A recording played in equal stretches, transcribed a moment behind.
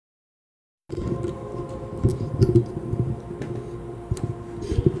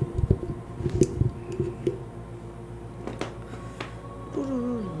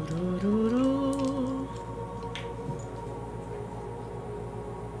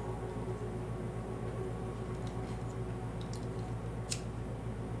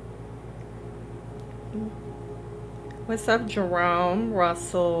What's up, Jerome,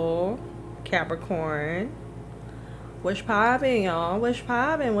 Russell, Capricorn? What's poppin', y'all? What's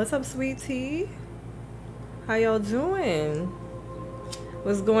poppin'? What's up, sweet tea? How y'all doing?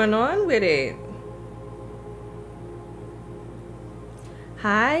 What's going on with it?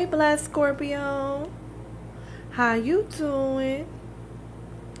 Hi, blessed Scorpio. How you doing?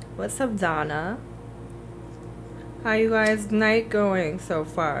 What's up, Donna? How you guys' night going so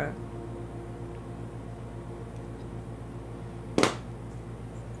far?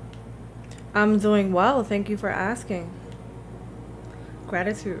 I'm doing well. Thank you for asking.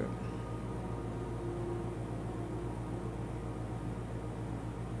 Gratitude.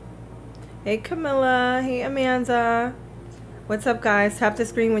 Hey, Camilla. Hey, Amanda. What's up, guys? Tap the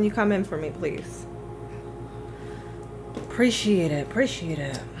screen when you come in for me, please. Appreciate it. Appreciate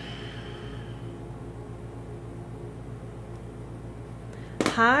it.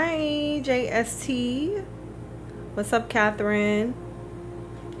 Hi, JST. What's up, Catherine?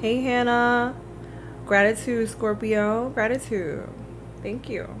 Hey, Hannah. Gratitude, Scorpio. Gratitude. Thank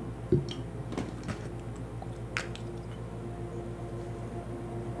you.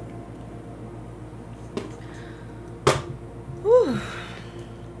 Whew.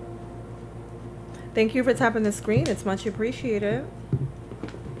 Thank you for tapping the screen. It's much appreciated.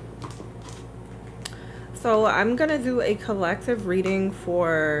 So I'm going to do a collective reading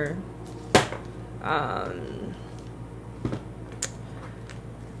for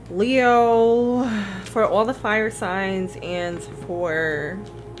Leo, for all the fire signs, and for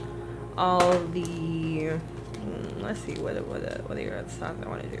all the let's see what are your other signs I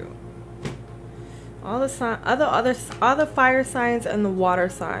want to do. All the other fire signs and the water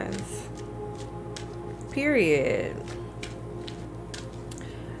signs. Period.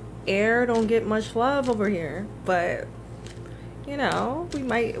 Air don't get much love over here, but you know, we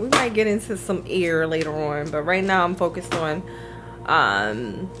might get into some air later on, but right now I'm focused on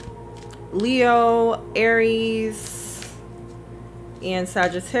Leo, Aries, and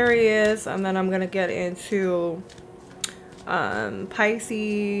Sagittarius, and then I'm gonna get into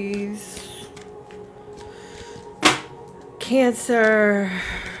Pisces, Cancer,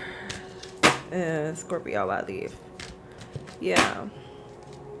 and Scorpio, I leave. Yeah.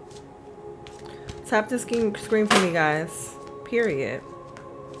 Tap the screen for me, guys. Period.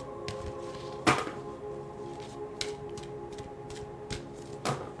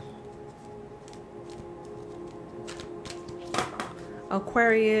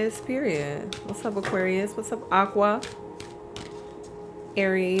 Aquarius, period. What's up, Aquarius? What's up, Aqua?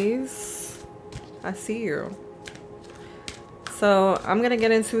 Aries. I see you. So I'm going to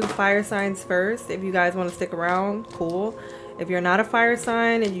get into the fire signs first. If you guys want to stick around, cool. If you're not a fire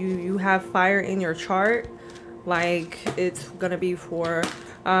sign and you have fire in your chart, like it's going to be for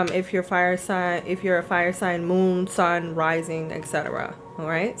if you're a fire sign, moon, sun, rising, etc. All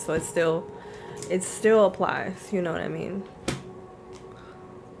right? So it still applies, you know what I mean?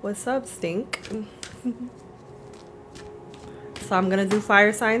 What's up, Stink? So I'm going to do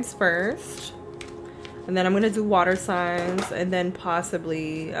fire signs first. And then I'm going to do water signs. And then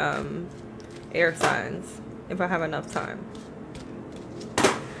possibly air signs. If I have enough time.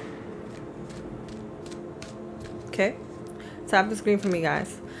 Okay. Tap the screen for me,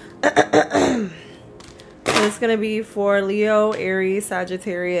 guys. So it's going to be for Leo, Aries,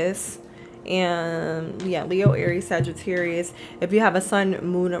 Sagittarius. And yeah, Leo, Aries, Sagittarius. If you have a sun,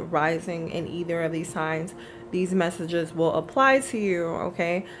 moon, rising in either of these signs, these messages will apply to you.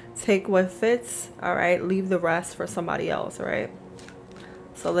 Okay, take what fits. All right, leave the rest for somebody else. All right,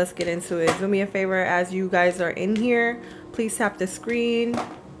 so let's get into it. Do me a favor, as you guys are in here, please tap the screen.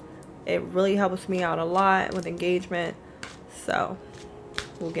 It really helps me out a lot with engagement. So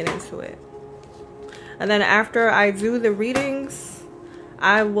we'll get into it. And then after I do the readings,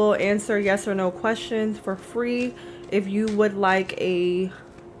 I will answer yes or no questions for free. If you would like a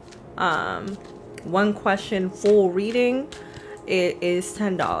one question full reading, it is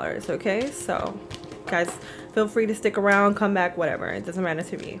 $10. Okay, so guys, feel free to stick around, come back, whatever. It doesn't matter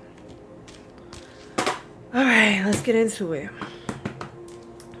to me. All right, let's get into it.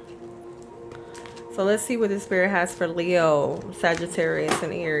 So let's see what the spirit has for Leo, Sagittarius,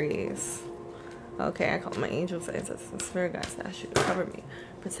 and Aries. Okay, I call my angels, ancestors, and spirit guides to ask you to cover me,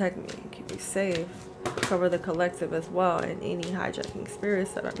 protect me, keep me safe. Cover the collective as well, and any hijacking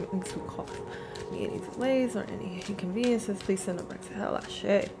spirits that are meant to cause me any delays or any inconveniences, please send them back to hell.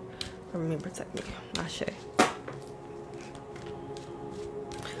 Ashe. Cover me and protect me. Ashe.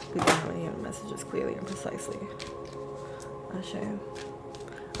 Please don't have any other messages clearly and precisely. Ashe.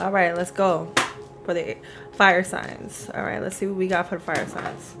 All right, let's go for the fire signs. All right, let's see what we got for the fire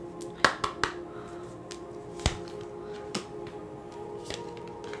signs.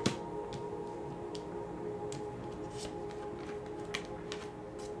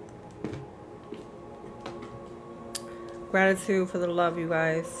 Gratitude for the love, you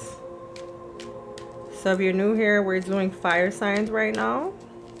guys. So if you're new here, we're doing fire signs right now.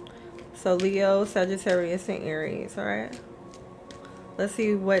 So Leo, Sagittarius, and Aries, all right? Let's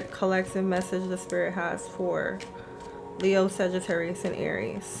see what collective message the spirit has for Leo, Sagittarius, and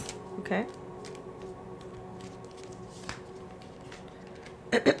Aries, okay?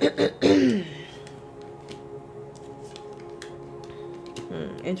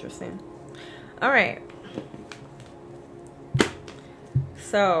 Interesting. All right.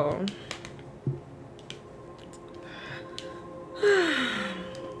 So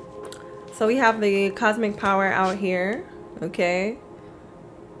we have the cosmic power out here, okay?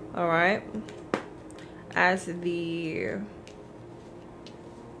 All right. As the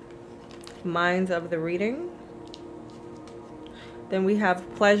minds of the reading. Then we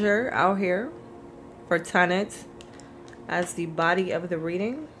have pleasure out here for Tanit as the body of the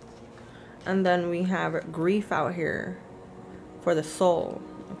reading. And then we have grief out here for the soul,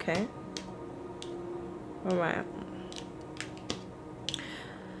 okay? All right.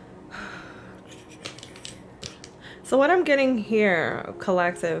 So what I'm getting here,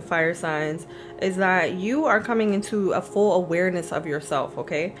 collective fire signs, is that you are coming into a full awareness of yourself,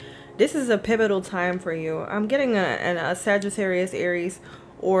 okay? This is a pivotal time for you. I'm getting a Sagittarius, Aries,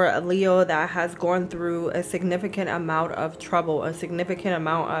 or a Leo that has gone through a significant amount of trouble, a significant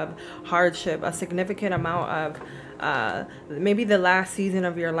amount of hardship, a significant amount of maybe the last season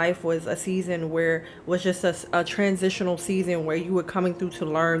of your life was a season where was just a transitional season where you were coming through to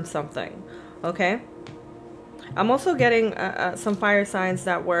learn something, okay? I'm also getting some fire signs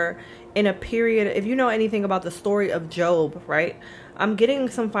that were in a period, if you know anything about the story of Job, right? I'm getting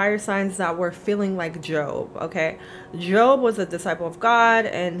some fire signs that were feeling like Job, okay? Job was a disciple of God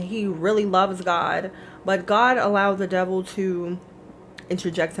and he really loves God, but God allowed the devil to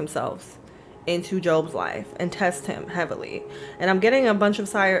interject himself into Job's life and test him heavily. And I'm getting a bunch of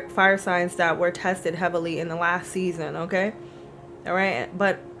fire signs that were tested heavily in the last season, okay? All right,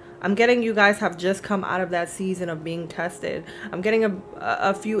 but I'm getting you guys have just come out of that season of being tested. I'm getting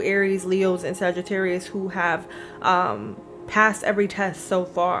a few Aries, Leos, and Sagittarius who have passed every test so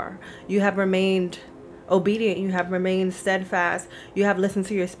far. You have remained obedient. You have remained steadfast. You have listened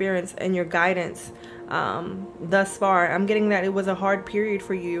to your spirits and your guidance thus far. I'm getting that it was a hard period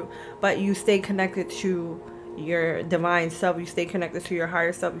for you, but you stay connected to your divine self. You stay connected to your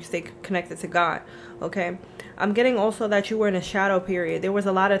higher self. You stay connected to God, okay? I'm getting also that you were in a shadow period. There was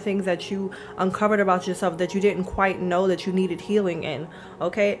a lot of things that you uncovered about yourself that you didn't quite know that you needed healing in,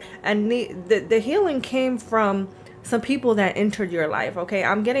 okay? And the healing came from some people that entered your life, okay?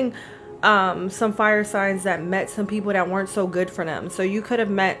 I'm getting some fire signs that met some people that weren't so good for them. So you could have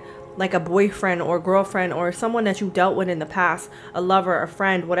met like a boyfriend or girlfriend or someone that you dealt with in the past, a lover, a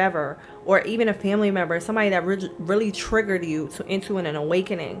friend, whatever, or even a family member, somebody that really triggered you into an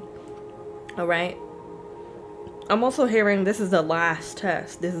awakening, all right? I'm also hearing this is the last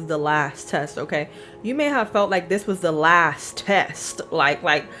test. This is the last test, okay? You may have felt like this was the last test. Like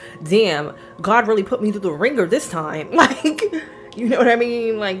damn, God really put me through the ringer this time. Like, you know what I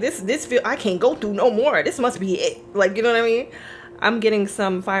mean? Like this feel I can't go through no more. This must be it. Like, you know what I mean? I'm getting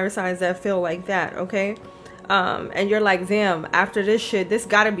some fire signs that feel like that, okay? And you're like, damn, after this shit, this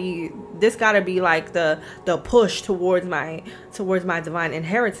gotta be like the push towards my divine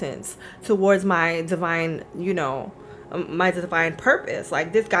inheritance, towards my divine, you know, my divine purpose.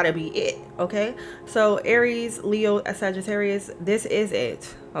 Like, this gotta be it, okay? So Aries, Leo, Sagittarius, this is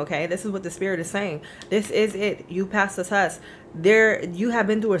it, okay? This is what the spirit is saying. This is it. You passed the test. You have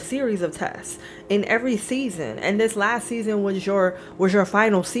been through a series of tests in every season, and this last season was your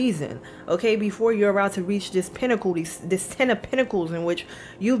final season, okay? Before you're about to reach this pinnacle, this 10 of Pentacles in which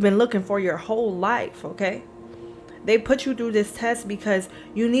you've been looking for your whole life, okay? They put you through this test because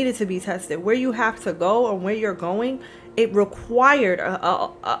you needed to be tested. Where you have to go or where you're going, it required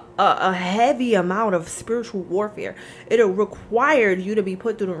a heavy amount of spiritual warfare. It required you to be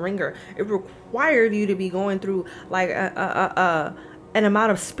put through the ringer. It required you to be going through like an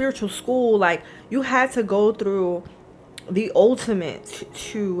amount of spiritual school. Like, you had to go through the ultimate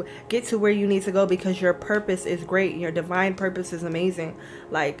to get to where you need to go, because your purpose is great. Your divine purpose is amazing.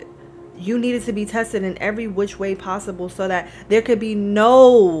 Like, you needed to be tested in every which way possible, so that there could be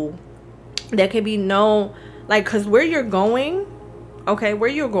no, like, because where you're going, okay, where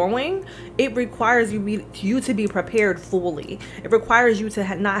you're going, it requires you to be prepared fully. It requires you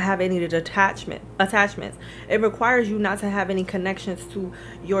to not have any attachments. It requires you not to have any connections to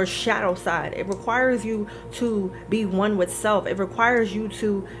your shadow side. It requires you to be one with self. It requires you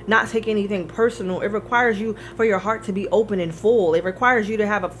to not take anything personal. It requires you for your heart to be open and full. It requires you to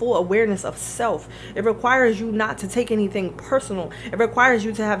have a full awareness of self. It requires you not to take anything personal. It requires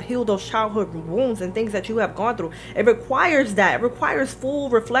you to have healed those childhood wounds and things that you have gone through. It requires that. It requires full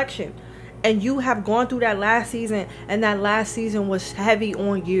reflection. And you have gone through that last season, and that last season was heavy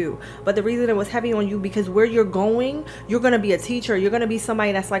on you. But the reason it was heavy on you, because where you're going, you're going to be a teacher. You're going to be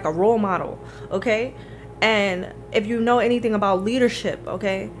somebody that's like a role model, okay? And if you know anything about leadership,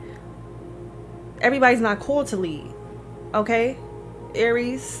 okay, everybody's not called to lead, okay?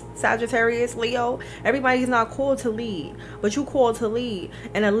 Aries, Sagittarius, Leo, everybody's not called to lead, but you called to lead.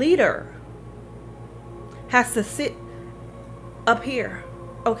 And a leader has to sit up here,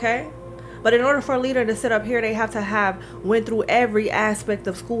 okay? But in order for a leader to sit up here, they have to have went through every aspect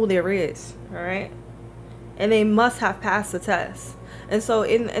of school there is, all right? And they must have passed the test. And so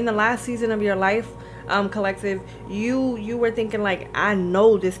in the last season of your life, collective, you were thinking like, I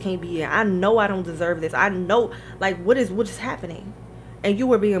know this can't be it. I know I don't deserve this. I know, like, what is happening? And you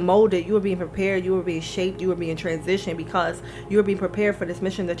were being molded, you were being prepared, you were being shaped, you were being transitioned, because you were being prepared for this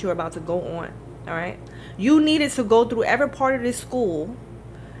mission that you're about to go on, all right? You needed to go through every part of this school.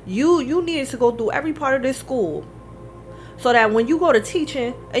 You needed to go through every part of this school, so that when you go to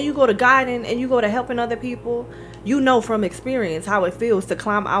teaching and you go to guiding and you go to helping other people, you know from experience how it feels to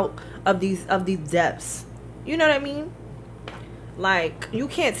climb out of these depths. You know what I mean? Like, you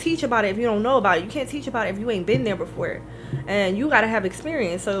can't teach about it if you don't know about it. You can't teach about it if you ain't been there before. And you got to have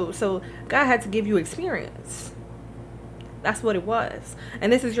experience. So God had to give you experience. That's what it was.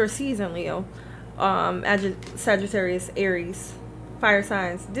 And this is your season, Leo. Sagittarius, Aries, fire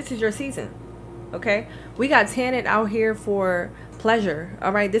signs. This is your season. Okay? We got Tanit out here for pleasure.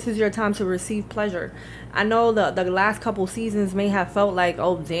 All right? This is your time to receive pleasure. I know the last couple seasons may have felt like,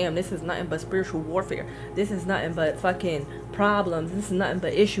 oh damn, this is nothing but spiritual warfare. This is nothing but fucking problems. This is nothing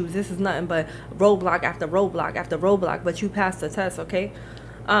but issues. This is nothing but roadblock after roadblock after roadblock. But you passed the test, okay?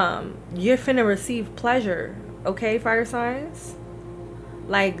 You're finna receive pleasure, okay, fire signs?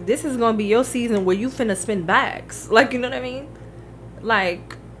 Like, this is gonna be your season where you finna spin bags. Like, you know what I mean?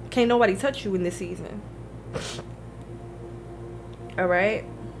 Like, can't nobody touch you in this season. Alright?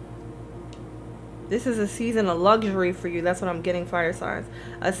 This is a season of luxury for you. That's what I'm getting, fire signs.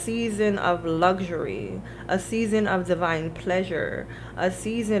 A season of luxury. A season of divine pleasure. A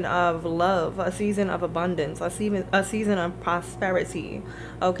season of love. A season of abundance. A season of prosperity.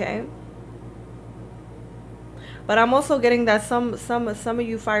 Okay? But I'm also getting that some of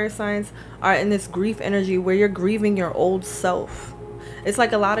you fire signs are in this grief energy where you're grieving your old self. It's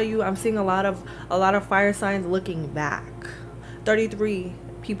like a lot of you, I'm seeing a lot of fire signs looking back. 33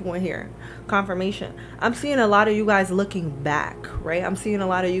 people in here. Confirmation. I'm seeing a lot of you guys looking back, right? I'm seeing a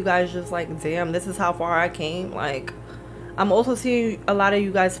lot of you guys just like, damn, this is how far I came. Like, I'm also seeing a lot of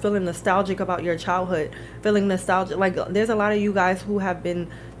you guys feeling nostalgic about your childhood, feeling nostalgic. Like, there's a lot of you guys who have been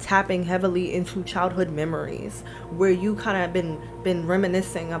tapping heavily into childhood memories, where you kind of been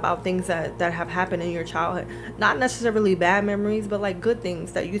reminiscing about things that have happened in your childhood. Not necessarily bad memories, but like good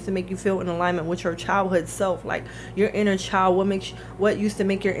things that used to make you feel in alignment with your childhood self, like your inner child. What used to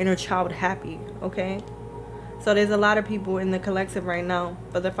make your inner child happy? Okay. So there's a lot of people in the collective right now,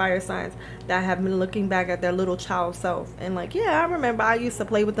 for the fire signs, that have been looking back at their little child self and like, yeah, I remember I used to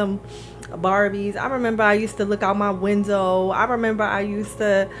play with them Barbies. I remember I used to look out my window. I remember I used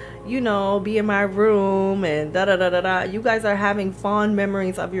to, you know, be in my room and da da da da da. You guys are having fond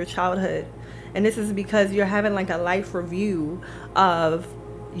memories of your childhood. And this is because you're having like a life review of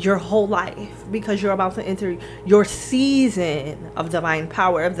your whole life, because you're about to enter your season of divine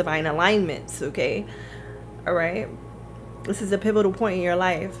power, of divine alignments, okay? All right, this is a pivotal point in your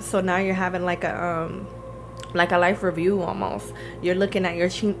life. So now you're having like a life review almost. You're looking at your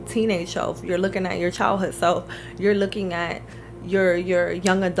teenage self, you're looking at your childhood self, you're looking at your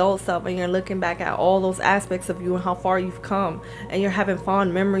young adult self, and you're looking back at all those aspects of you and how far you've come, and you're having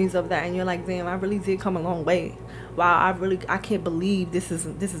fond memories of that, and you're like, damn, I really did come a long way. Wow, I can't believe this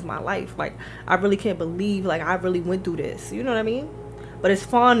is my life. Like, I really can't believe, like, I really went through this. You know what I mean? But it's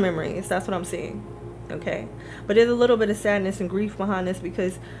fond memories. That's what I'm seeing. Okay, but there's a little bit of sadness and grief behind this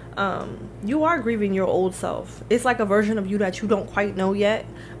because you are grieving your old self. It's like a version of you that you don't quite know yet,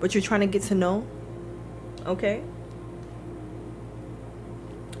 but you're trying to get to know. Okay,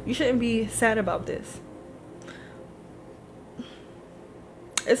 you shouldn't be sad about this.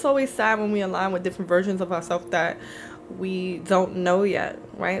 It's always sad when we align with different versions of ourselves that we don't know yet,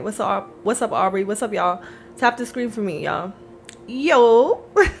 right? What's up, Aubrey? What's up, y'all? Tap the screen for me, y'all. Yo.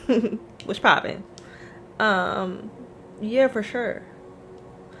 What's poppin'? Yeah, for sure.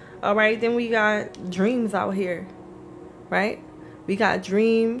 All right, then we got dreams out here, right? We got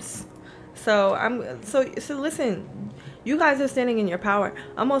dreams. So so listen, you guys are standing in your power.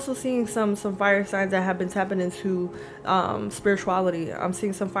 I'm also seeing some fire signs that have been tapping into spirituality. I'm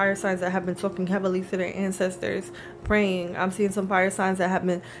seeing some fire signs that have been talking heavily to their ancestors, praying. I'm seeing some fire signs that have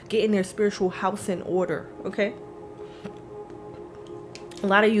been getting their spiritual house in order. Okay. A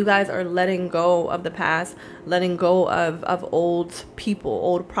lot of you guys are letting go of the past, letting go of old people,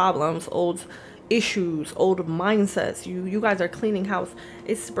 old problems, old issues, old mindsets. You guys are cleaning house.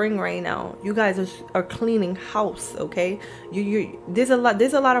 It's spring right now. You guys are cleaning house, okay? There's a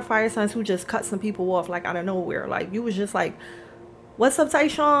lot of fire signs who just cut some people off like out of nowhere. Like you was just like, what's up,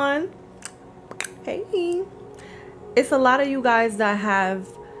 Tyshawn? Hey. It's a lot of you guys that have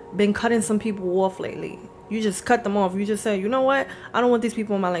been cutting some people off lately. You just cut them off. You just say, you know what? I don't want these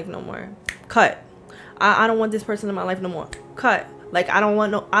people in my life no more. Cut. I don't want this person in my life no more. Cut. Like I don't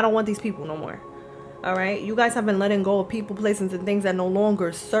want these people no more. All right. You guys have been letting go of people, places, and things that no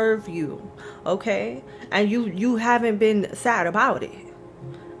longer serve you. Okay. And you haven't been sad about it.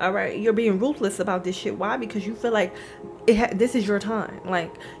 All right. You're being ruthless about this shit. Why? Because you feel like this is your time.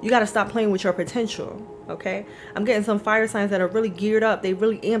 Like you got to stop playing with your potential. Okay, I'm getting some fire signs that are really geared up. They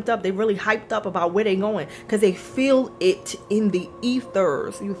really amped up. They really hyped up about where they're going because they feel it in the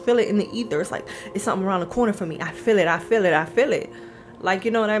ethers. You feel it in the ethers. Like it's something around the corner for me. I feel it. I feel it. I feel it. Like,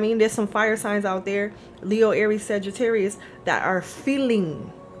 you know what I mean? There's some fire signs out there, Leo, Aries, Sagittarius, that are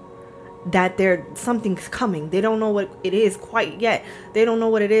feeling that something's coming. They don't know what it is quite yet. They don't know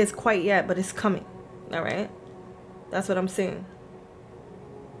what it is quite yet, but it's coming. All right, that's what I'm seeing.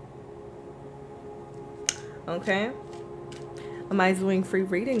 Okay, am I doing free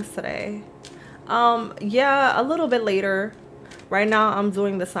readings today? Yeah, a little bit later. Right now I'm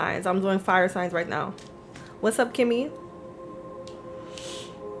doing the signs. I'm doing fire signs right now. What's up, Kimmy?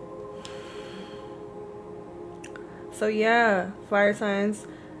 So yeah, fire signs.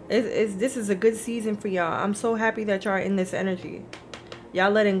 This is a good season for y'all. I'm so happy that y'all are in this energy.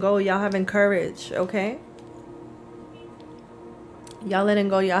 Y'all letting go. Y'all having courage. Okay, y'all letting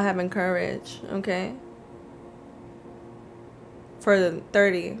go. Y'all having courage. Okay. For the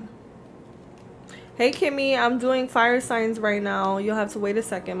 30. Hey Kimmy, I'm doing fire signs right now. You'll have to wait a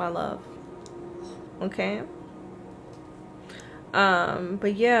second, my love. Okay.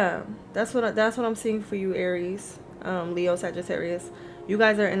 But yeah, that's what I'm seeing for you, Aries, Leo, Sagittarius. You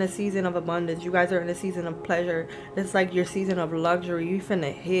guys are in a season of abundance. You guys are in a season of pleasure. It's like your season of luxury. You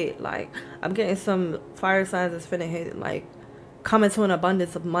finna hit. Like I'm getting some fire signs that's finna hit. Like coming to an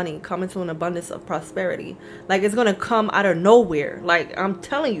abundance of money, coming to an abundance of prosperity. Like it's gonna come out of nowhere. Like I'm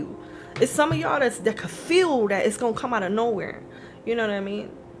telling you, it's some of y'all that can feel that it's gonna come out of nowhere. You know what I mean?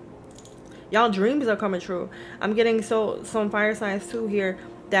 Y'all dreams are coming true. I'm getting some fire signs too here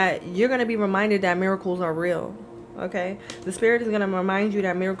that you're gonna be reminded that miracles are real. Okay, the spirit is gonna remind you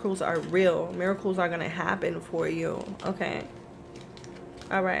that miracles are real. Miracles are gonna happen for you. Okay,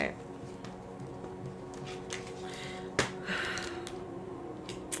 all right.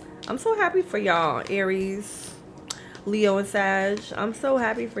 I'm so happy for y'all, Aries, Leo, and Sag. I'm so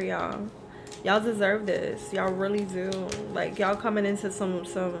happy for y'all. Y'all deserve this. Y'all really do. Like y'all coming into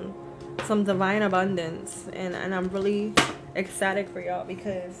some divine abundance, and I'm really ecstatic for y'all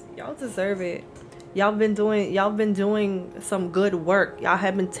because y'all deserve it. Y'all been doing some good work. Y'all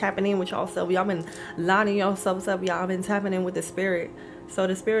have been tapping in with y'allself. Y'all been lining yourselves up. Y'all been tapping in with the spirit. So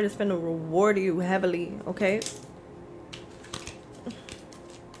the spirit is finna reward you heavily. Okay.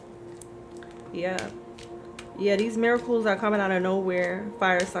 Yeah, these miracles are coming out of nowhere.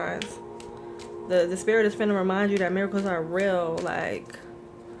 Fire signs. The spirit is finna remind you that miracles are real. Like,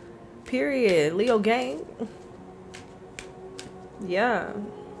 period. Leo gang. Yeah.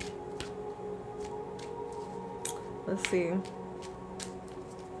 Let's see.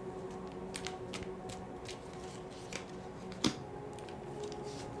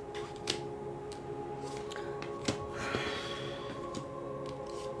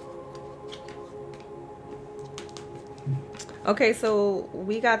 Okay, so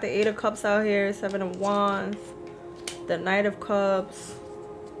we got the 8 of Cups out here, 7 of Wands, the Knight of Cups.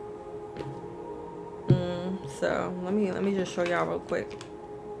 So let me just show y'all real quick.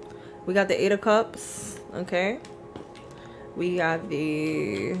 We got the 8 of Cups, okay? We got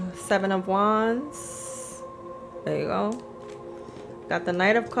the 7 of Wands. There you go. Got the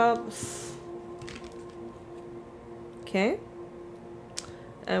Knight of Cups. Okay.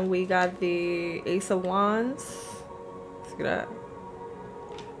 And we got the Ace of Wands. Let's get that.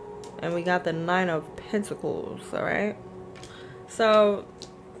 And we got the 9 of Pentacles, alright? So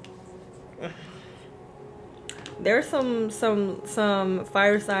there's some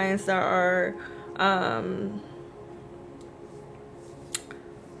fire signs that are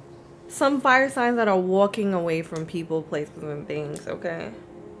some fire signs that are walking away from people, places, and things, okay?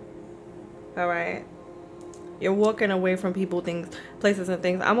 Alright? You're walking away from people, things, places, and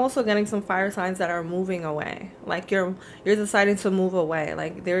things. I'm also getting some fire signs that are moving away. Like you're deciding to move away.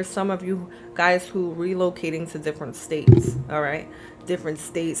 Like there's some of you guys who relocating to different states, alright? Different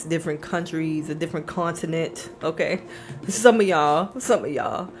states, different countries, a different continent, okay? Some of y'all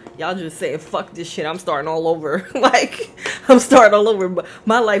just saying, fuck this shit, I'm starting all over. Like, I'm starting all over, but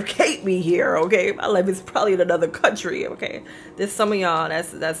my life can't be here, okay? My life is probably in another country, okay? There's some of y'all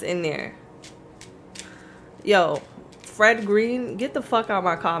that's in there. Yo, Fred Green, get the fuck out of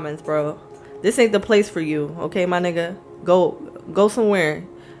my comments, bro. This ain't the place for you, okay, my nigga? Go somewhere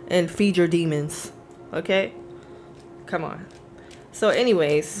and feed your demons, okay? Come on. So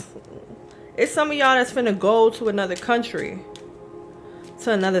anyways, it's some of y'all that's finna go to another country,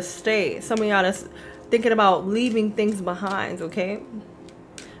 to another state. Some of y'all that's thinking about leaving things behind, okay?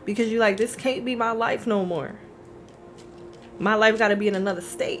 Because you like, this can't be my life no more. My life gotta be in another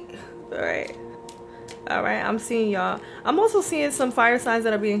state, alright? Alright, I'm seeing y'all. I'm also seeing some fire signs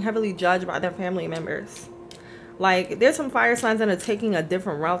that are being heavily judged by their family members. Like, there's some fire signs that are taking a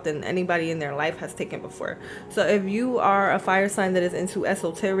different route than anybody in their life has taken before. So if you are a fire sign that is into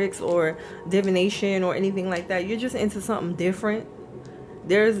esoterics or divination or anything like that, you're just into something different.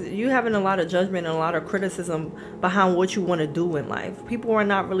 You having a lot of judgment and a lot of criticism behind what you want to do in life. People are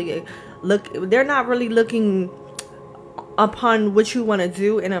not really they're not really looking upon what you want to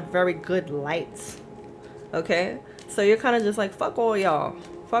do in a very good light. Okay? So you're kind of just like, fuck all y'all.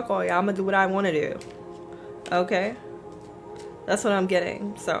 Fuck all y'all. I'm gonna do what I want to do. Okay, that's what I'm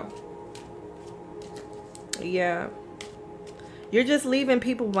getting. So yeah, you're just leaving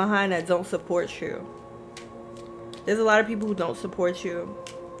people behind that don't support you. There's a lot of people who don't support you,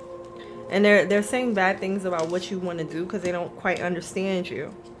 and they're saying bad things about what you want to do because they don't quite understand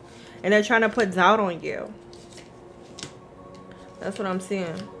you, and they're trying to put doubt on you. That's what I'm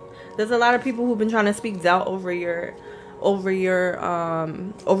seeing. There's a lot of people who've been trying to speak doubt over your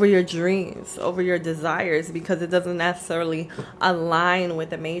dreams, over your desires, because it doesn't necessarily align with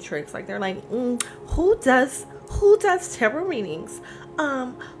the matrix. Like they're like, who does tarot readings?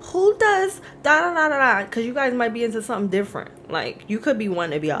 Who does da da da da da? Because you guys might be into something different. Like you could be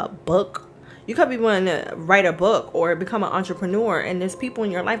wanting to be a book. You could be wanting to write a book or become an entrepreneur, and there's people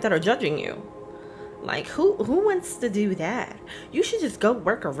in your life that are judging you. Like, who wants to do that? You should just go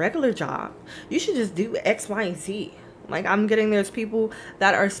work a regular job. You should just do X, Y, and Z. Like, I'm getting there's people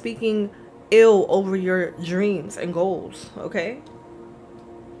that are speaking ill over your dreams and goals, okay?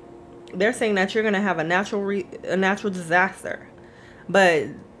 They're saying that you're going to have a natural disaster. But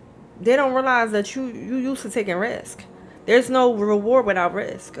they don't realize that you used to taking risk. There's no reward without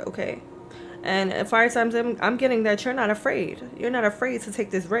risk, okay? And fire signs, I'm getting that you're not afraid. You're not afraid to take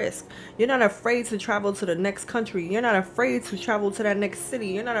this risk. You're not afraid to travel to the next country. You're not afraid to travel to that next city.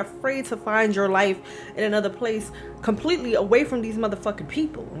 You're not afraid to find your life in another place completely away from these motherfucking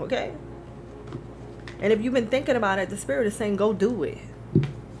people, okay? And if you've been thinking about it, the spirit is saying, go do it.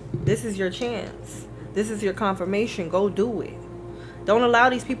 This is your chance. This is your confirmation. Go do it. Don't allow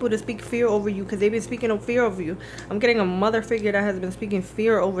these people to speak fear over you, because they've been speaking fear over you. I'm getting a mother figure that has been speaking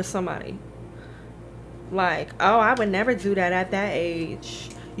fear over somebody. Like, oh, I would never do that at that age.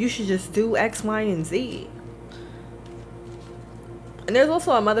 You should just do X, Y, and Z. And there's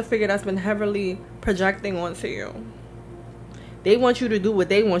also a mother figure that's been heavily projecting onto you. They want you to do what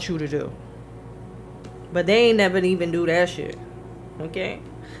they want you to do. But they ain't never even do that shit. Okay?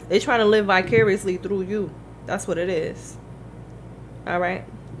 They trying to live vicariously through you. That's what it is. Alright?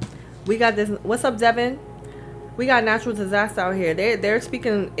 We got this. What's up, Devin? We got natural disaster out here. They're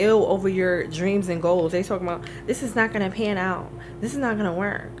speaking ill over your dreams and goals. They talking about, this is not gonna pan out. This is not gonna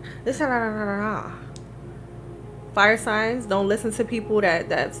work. This fire signs, don't listen to people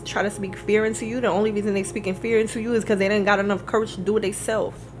that try to speak fear into you. The only reason they speaking fear into you is because they didn't got enough courage to do it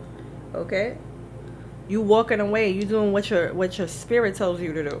themselves. Okay? You walking away. You doing what your spirit tells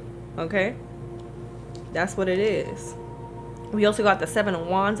you to do. Okay? That's what it is. We also got the 7 of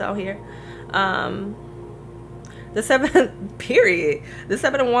Wands out here. The seven, period. The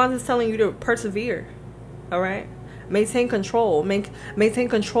Seven of Wands is telling you to persevere. All right. Maintain control. Maintain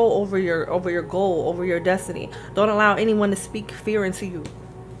control over your goal, over your destiny. Don't allow anyone to speak fear into you.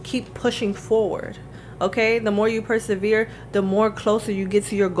 Keep pushing forward. Okay? The more you persevere, the more closer you get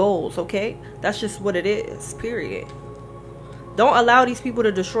to your goals. Okay? That's just what it is. Period. Don't allow these people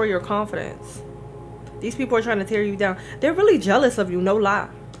to destroy your confidence. These people are trying to tear you down. They're really jealous of you, no lie.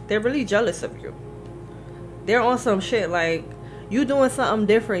 They're really jealous of you. They're on some shit like you doing something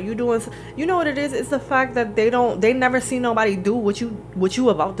different. You know what it is? It's the fact that they never see nobody do what you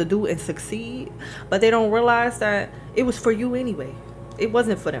about to do and succeed, but they don't realize that it was for you anyway. It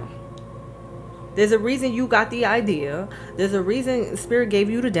wasn't for them. There's a reason you got the idea. There's a reason Spirit gave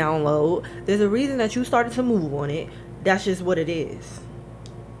you the download. There's a reason that you started to move on it. That's just what it is.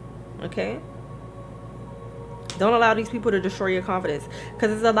 Okay? Don't allow these people to destroy your confidence, because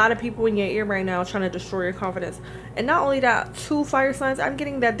there's a lot of people in your ear right now trying to destroy your confidence. And not only that, two fire signs, I'm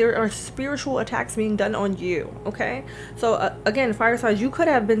getting that there are spiritual attacks being done on you. Okay? So again, fire signs, you could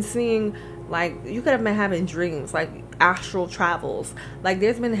have been seeing, like, you could have been having dreams, like astral travels. Like,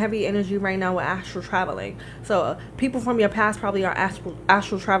 there's been heavy energy right now with astral traveling. So people from your past probably are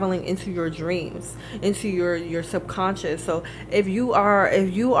astral traveling into your dreams, into your subconscious. So if you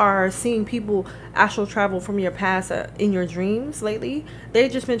are seeing people astral travel from your past in your dreams lately,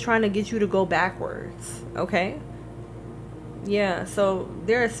 they've just been trying to get you to go backwards. Okay? Yeah, so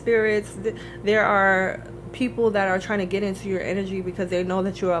there are spirits, there are people that are trying to get into your energy because they know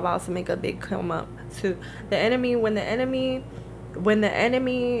that you're about to make a big come up to the enemy. When the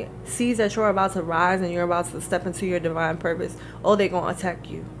enemy sees that you're about to rise and you're about to step into your divine purpose, oh, they're gonna attack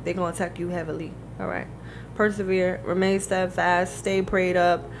you. They're gonna attack you heavily. All right, persevere, remain steadfast, stay prayed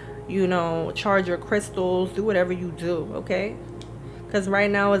up, you know, charge your crystals, do whatever you do. Okay, because right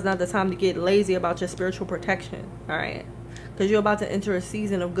now is not the time to get lazy about your spiritual protection. All right, because you're about to enter a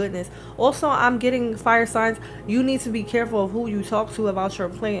season of goodness. Also, I'm getting fire signs. You need to be careful of who you talk to about your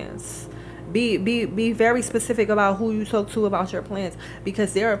plans. Be very specific about who you talk to about your plans,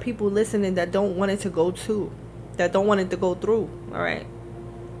 because there are people listening that don't want it to go through. All right.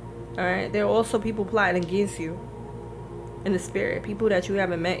 All right. There are also people plotting against you in the spirit. People that you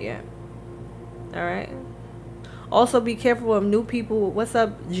haven't met yet. All right. Also, be careful of new people. What's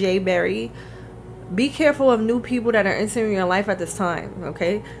up, Jay Berry? Be careful of new people that are entering your life at this time,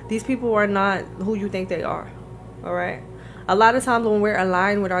 okay? These people are not who you think they are, all right? A lot of times when we're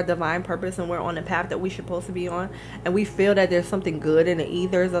aligned with our divine purpose and we're on the path that we're supposed to be on, and we feel that there's something good in the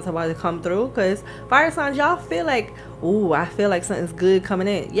ethers that's about to come through, because fire signs, y'all feel like, ooh, I feel like something's good coming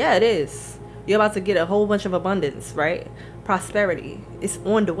in. Yeah, it is. You're about to get a whole bunch of abundance, right? Prosperity. It's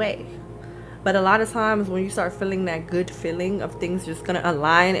on the way. But a lot of times when you start feeling that good feeling of things just gonna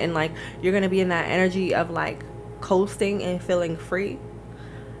align, and like you're gonna be in that energy of like coasting and feeling free,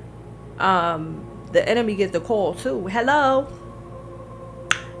 the enemy gets the call too. Hello.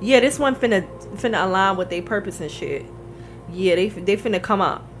 Yeah, this one finna align with their purpose and shit. Yeah, they finna come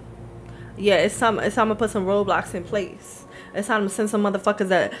up. Yeah, it's time to put some roadblocks in place. It's time to send some motherfuckers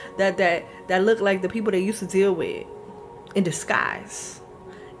that look like the people they used to deal with in disguise.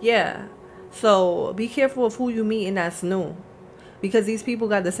 Yeah. So be careful of who you meet and that's new, because these people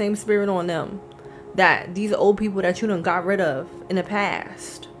got the same spirit on them that these old people that you done got rid of in the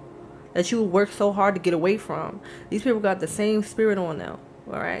past, that you worked so hard to get away from. These people got the same spirit on them.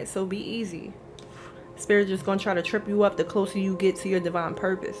 All right, so be easy. Spirit just gonna try to trip you up the closer you get to your divine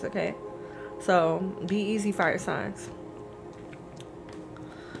purpose. Okay, so be easy, fire signs.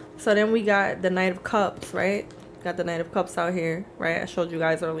 So then we got the Knight of Cups, right? Got the Knight of Cups out here, right? I showed you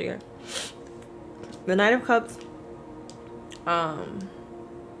guys earlier. The Knight of Cups,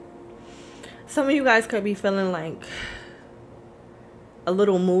 some of you guys could be feeling like a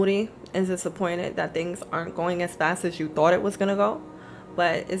little moody and disappointed that things aren't going as fast as you thought it was gonna go,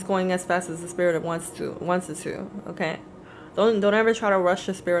 but it's going as fast as the spirit wants it to. Okay, don't ever try to rush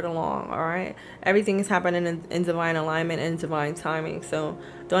the spirit along. All right, everything is happening in divine alignment and divine timing, so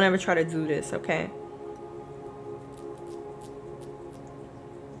don't ever try to do this. Okay.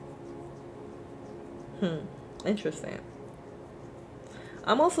 Interesting.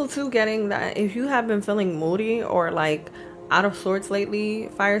 I'm also too getting that if you have been feeling moody or like out of sorts lately,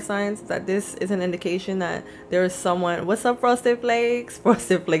 fire signs, that this is an indication that there is someone. What's up, Frosted Flakes?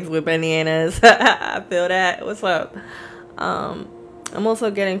 Frosted Flakes with bananas. I feel that. What's up? I'm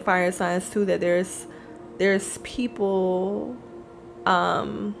also getting fire signs too that there's people.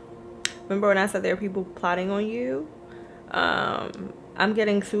 Remember when I said there are people plotting on you? I'm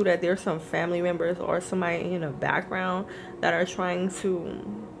getting too that there's some family members or somebody in the background that are trying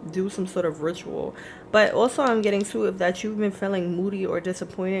to do some sort of ritual. But also I'm getting to, if that you've been feeling moody or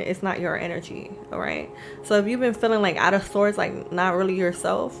disappointed, it's not your energy. All right, so if you've been feeling like out of sorts, like not really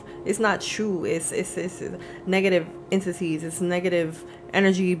yourself, it's not true. It's negative entities, it's negative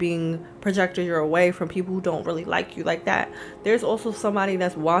energy being projected your way from people who don't really like you like that. There's also somebody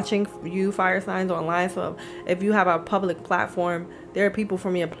that's watching you, fire signs, online. So if you have a public platform, there are people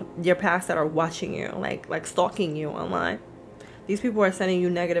from your past that are watching you, like stalking you online. These people are sending you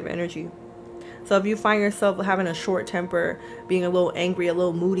negative energy. So if you find yourself having a short temper, being a little angry, a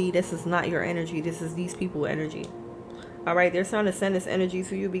little moody, this is not your energy. This is these people energy. All right, they're trying to send this energy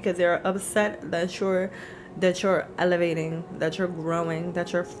to you because they're upset that you're elevating, that you're growing,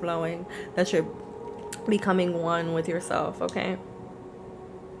 that you're flowing, that you're becoming one with yourself. Okay,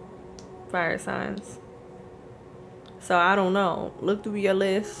 fire signs. So I don't know, look through your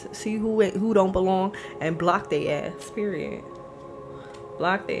list, see who don't belong, and block their ass. Period.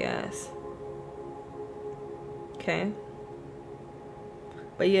 Block their ass. Okay.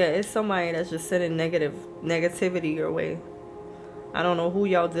 But yeah, it's somebody that's just sending negativity your way. I don't know who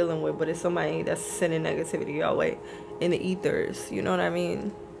y'all dealing with, but it's somebody that's sending negativity your way in the ethers. You know what I mean?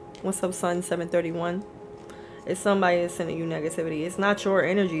 What's up, Sun 731? It's somebody that's sending you negativity. It's not your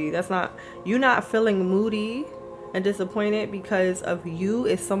energy. That's not, you're not feeling moody and disappointed because of you.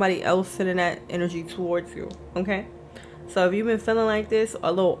 It's somebody else sending that energy towards you. Okay? So if you've been feeling like this,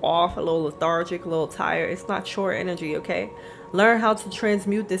 a little off, a little lethargic, a little tired, it's not your energy. Okay? Learn how to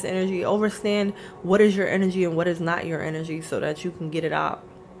transmute this energy. Understand what is your energy and what is not your energy so that you can get it out.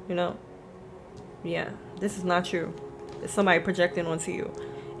 You know? Yeah. This is not you. It's somebody projecting onto you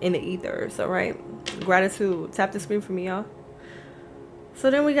in the ethers. Alright? Gratitude. Tap the screen for me, y'all. So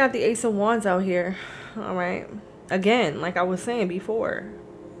then we got the Ace of Wands out here. Alright? Again, like I was saying before.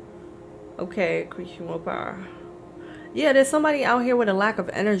 Okay. Power. Yeah, there's somebody out here with a lack of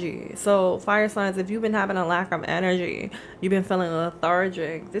energy. So fire signs, if you've been having a lack of energy, you've been feeling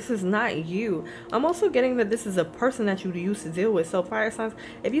lethargic, this is not you. I'm also getting that this is a person that you used to deal with. So fire signs,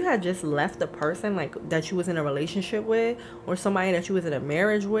 if you had just left a person like that you was in a relationship with, or somebody that you was in a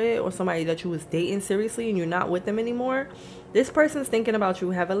marriage with, or somebody that you was dating seriously and you're not with them anymore, this person's thinking about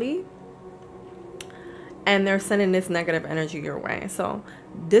you heavily. And they're sending this negative energy your way. So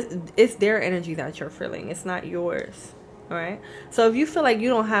this, it's their energy that you're feeling. It's not yours. All right. So if you feel like you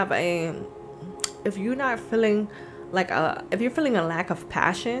don't have if you're not feeling like if you're feeling a lack of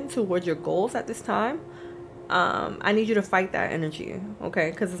passion towards your goals at this time, I need you to fight that energy.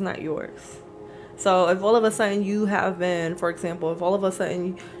 Okay. Because it's not yours. So if all of a sudden you have been, for example, if all of a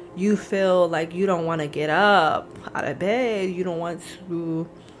sudden you feel like you don't want to get up out of bed, you don't want to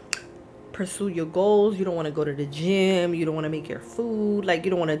pursue your goals, you don't want to go to the gym, you don't want to make your food, like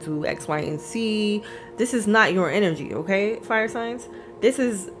you don't want to do X, Y, and Z, this is not your energy. Okay, fire signs, this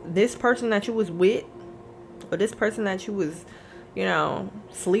is this person that you was with, or this person that you was, you know,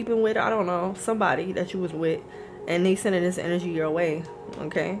 sleeping with, I don't know, somebody that you was with, and they sending this energy your way.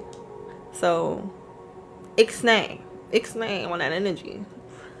 Okay, so ixnay on that energy.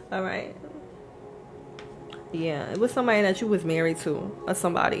 All right. Yeah, it was somebody that you was married to, or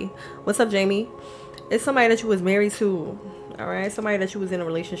somebody. What's up, Jamie? It's somebody that you was married to. All right, somebody that you was in a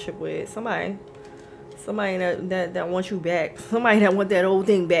relationship with. Somebody that wants you back. Somebody that want that old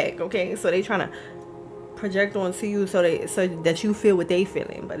thing back. Okay, so they trying to project onto you so that you feel what they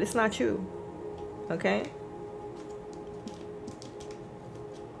feeling, but it's not you. Okay.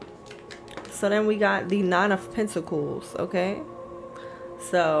 So then we got the Nine of Pentacles. Okay.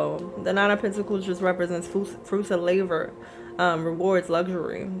 So the Nine of Pentacles just represents fruits of labor, rewards,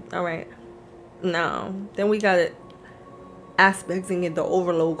 luxury. All right. Now, then we got it aspecting in the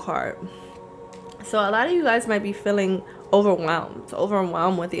overload card. So a lot of you guys might be feeling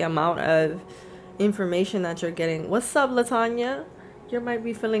overwhelmed with the amount of information that you're getting. What's up, Latanya? You might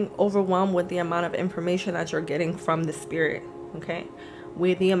be feeling overwhelmed with the amount of information that you're getting from the spirit. Okay,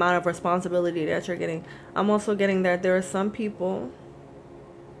 with the amount of responsibility that you're getting. I'm also getting that there are some people.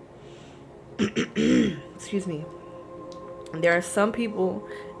 Excuse me. There are some people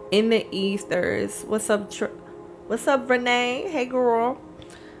in the ethers. What's up, Renee? Hey, girl.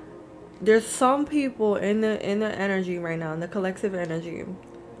 There's some people in the energy right now, in the collective energy,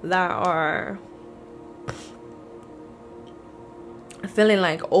 that are feeling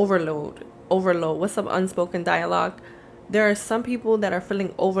like overload. What's up, Unspoken Dialogue? There are some people that are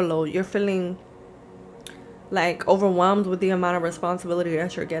feeling overload. You're feeling like overwhelmed with the amount of responsibility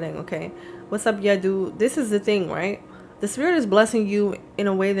that you're getting. Okay, what's up, yeah, dude? This is the thing, right? The spirit is blessing you in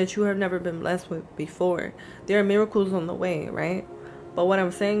a way that you have never been blessed with before. There are miracles on the way, right? But what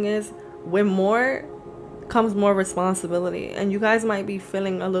I'm saying is, with more comes more responsibility. And you guys might be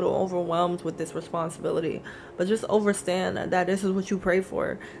feeling a little overwhelmed with this responsibility, but just understand that this is what you pray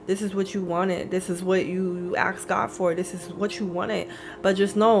for. This is what you wanted. This is what you asked God for. This is what you wanted. But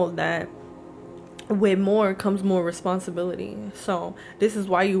just know that with more comes more responsibility. So this is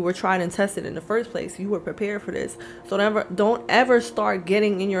why you were tried and tested in the first place. You were prepared for this. So don't ever start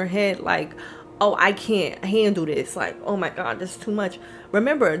getting in your head like, oh, I can't handle this. Like, oh my God, this is too much.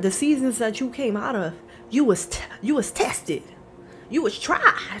 Remember, the seasons that you came out of, you was tested. You was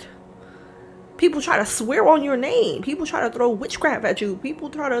tried. People try to swear on your name. People try to throw witchcraft at you. People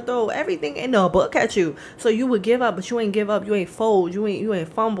try to throw everything in the book at you. So you would give up, but you ain't give up. You ain't fold. You ain't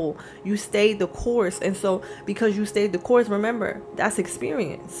fumble. You stayed the course. And so because you stayed the course, remember, that's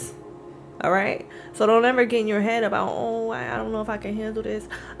experience. All right. So don't ever get in your head about, oh, I don't know if I can handle this.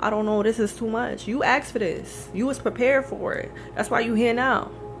 I don't know. This is too much. You asked for this. You was prepared for it. That's why you here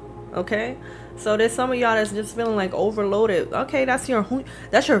now. Okay. So there's some of y'all that's just feeling like overloaded. Okay. That's your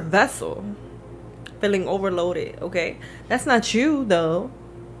vessel. Feeling overloaded. Okay. That's not you though.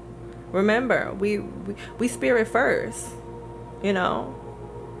 Remember, we spirit first. You know.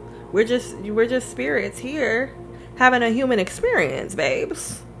 We're just spirits here having a human experience,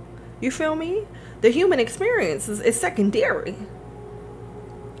 babes. You feel me? The human experience is secondary.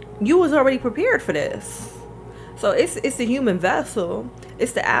 You was already prepared for this. So it's the human vessel,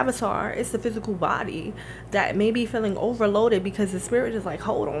 it's the avatar, it's the physical body that may be feeling overloaded because the spirit is like,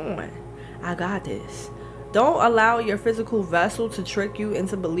 hold on, I got this. Don't allow your physical vessel to trick you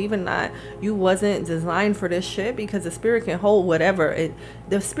into believing that you wasn't designed for this shit, because the spirit can hold whatever.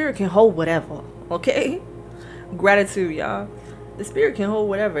 The spirit can hold whatever. Okay? Gratitude, y'all. The spirit can hold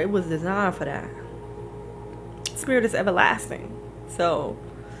whatever. It was designed for that. Spirit is everlasting. So,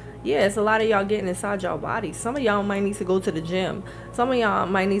 yeah, it's a lot of y'all getting inside y'all body. Some of y'all might need to go to the gym. Some of y'all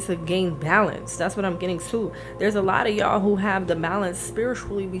might need to gain balance. That's what I'm getting to. There's a lot of y'all who have the balance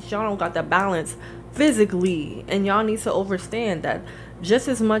spiritually, but y'all don't got the balance physically. And y'all need to understand that just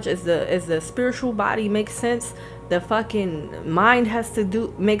as much as the spiritual body makes sense, the fucking mind has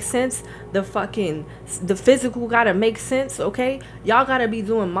to make sense. The physical gotta make sense. Okay, y'all gotta be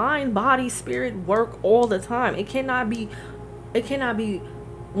doing mind, body, spirit work all the time. It cannot be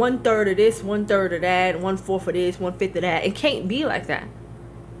 1/3 of this, 1/3 of that, 1/4 of this, 1/5 of that. It can't be like that.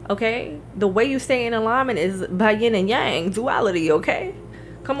 Okay, the way you stay in alignment is by yin and yang duality. Okay,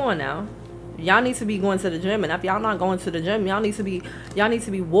 come on now. Y'all need to be going to the gym, and if y'all not going to the gym, y'all need to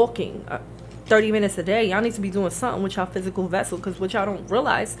be walking 30 minutes a day. Y'all need to be doing something with y'all physical vessel, because what y'all don't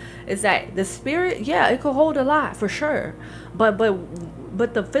realize is that the spirit, yeah, it could hold a lot for sure, but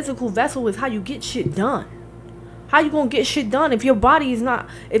the physical vessel is how you get shit done. How you gonna get shit done if your body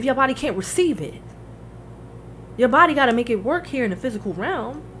can't receive it? Your body got to make it work here in the physical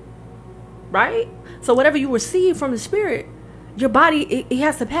realm, right? So whatever you receive from the spirit, your body, it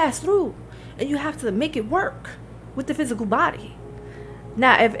has to pass through, and you have to make it work with the physical body.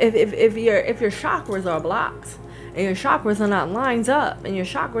 Now, if your chakras are blocked, and your chakras are not lined up, and your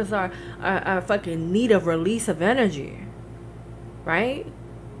chakras are fucking need of release of energy, right?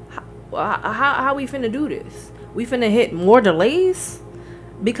 How we finna do this? We finna hit more delays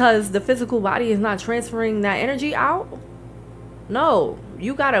because the physical body is not transferring that energy out? No,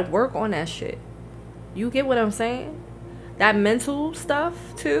 you gotta work on that shit. You get what I'm saying? That mental stuff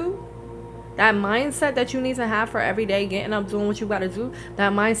too. That mindset that you need to have for every day, getting up, doing what you gotta do,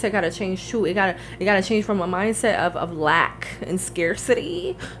 that mindset gotta change too. It gotta change from a mindset of lack and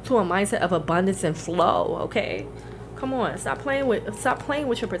scarcity to a mindset of abundance and flow. Okay, come on, stop playing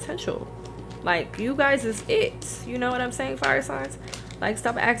with your potential. Like, you guys is it. You know what I'm saying, fire signs? Like,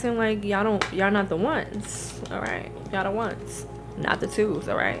 stop acting like y'all not the ones. All right, y'all the ones, not the twos.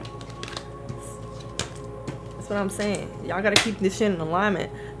 All right. That's what I'm saying. Y'all gotta keep this shit in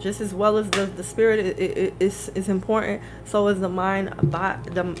alignment. Just as well as the spirit is important, so is the mind,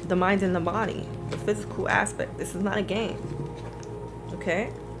 the mind and the body, the physical aspect. This is not a game. Okay.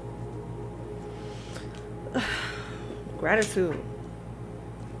 Gratitude.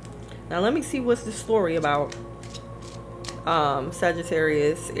 Now let me see what's the story about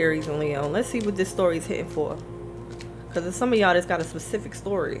Sagittarius, Aries, and Leo. Let's see what this story is hitting for, because there's some of y'all that's got a specific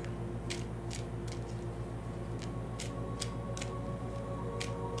story.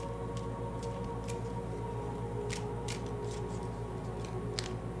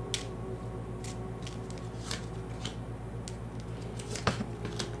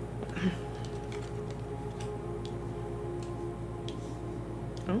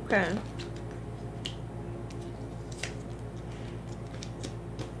 Okay.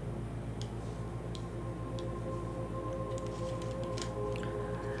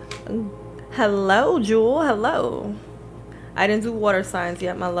 Hello, Jewel. Hello. I didn't do water signs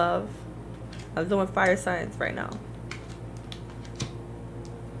yet, my love. I'm doing fire signs right now.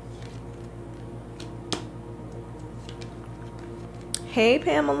 Hey,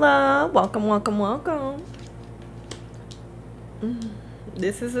 Pamela. Welcome, welcome, welcome.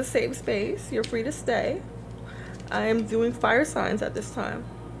 This is a safe space. You're free to stay. I am doing fire signs at this time.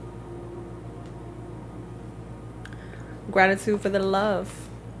 Gratitude for the love.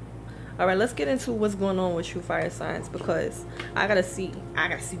 All right, let's get into what's going on with you fire signs, because I gotta see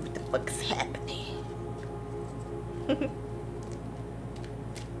what the fuck is happening.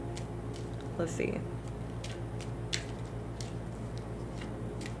 Let's see.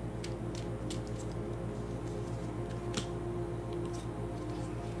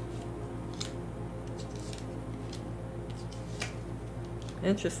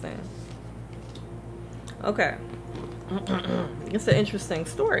 Interesting. Okay. It's an interesting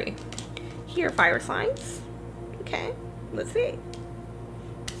story. Here, fire signs. Okay, let's see.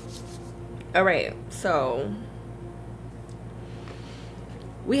 All right, so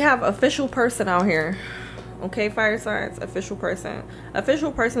we have official person out here. Okay, fire signs, official person.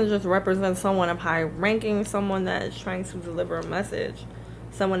 Official person just represents someone of high ranking, someone that is trying to deliver a message,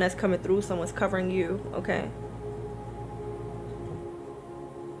 someone that's coming through, someone's covering you. Okay.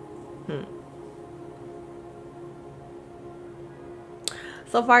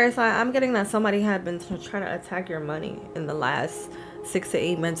 So fire sign, I'm getting that somebody had been trying to attack your money in the last 6 to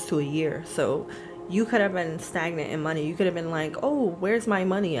 8 months to a year. So you could have been stagnant in money. You could have been like, oh, where's my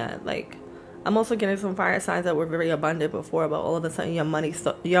money at? Like, I'm also getting some fire signs that were very abundant before, but all of a sudden your money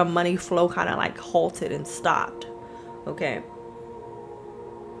flow kind of like halted and stopped. Okay.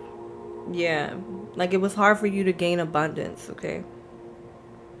 Yeah, like it was hard for you to gain abundance. Okay.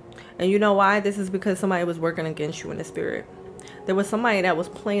 And you know why? This is because somebody was working against you in the spirit. There was somebody that was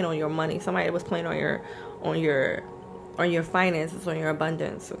playing on your money. Somebody that was playing on your finances, on your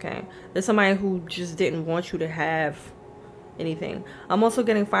abundance. Okay. There's somebody who just didn't want you to have anything. I'm also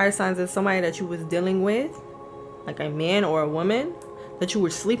getting fire signs of somebody that you was dealing with, like a man or a woman that you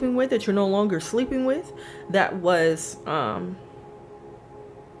were sleeping with, that you're no longer sleeping with, that was that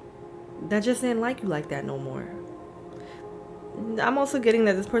just didn't like you like that no more. I'm also getting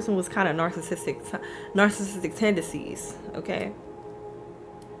that this person was kind of narcissistic tendencies. Okay.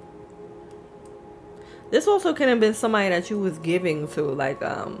 This also could have been somebody that you was giving to, like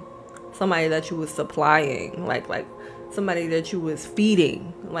somebody that you was supplying, like somebody that you was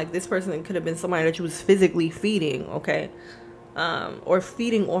feeding. Like this person could have been somebody that you was physically feeding. Okay. Or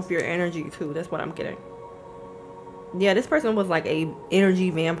feeding off your energy too. That's what I'm getting. Yeah, this person was like a energy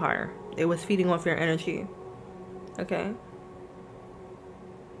vampire. It was feeding off your energy. Okay.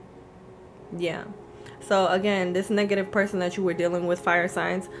 Yeah. So again, this negative person that you were dealing with, fire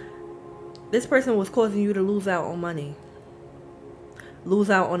signs, this person was causing you to lose out on money, lose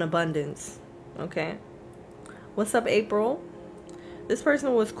out on abundance. Okay. What's up, April? This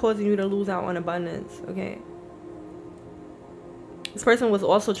person was causing you to lose out on abundance. Okay. This person was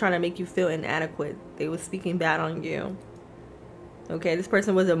also trying to make you feel inadequate. They were speaking bad on you. Okay. This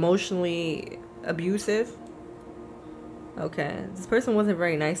person was emotionally abusive. Okay. This person wasn't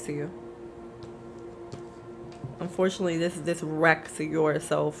very nice to you. Unfortunately, this wrecks your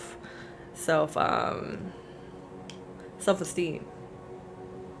self-esteem.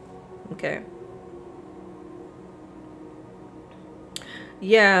 Okay.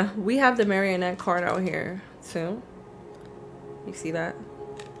 Yeah, we have the marionette card out here too. You see that?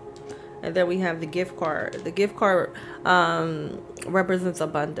 And then we have the gift card. The gift card represents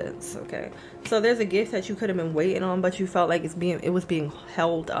abundance. Okay. So there's a gift that you could have been waiting on, but you felt like it was being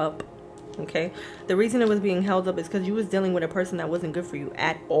held up. Okay. The reason it was being held up is because you was dealing with a person that wasn't good for you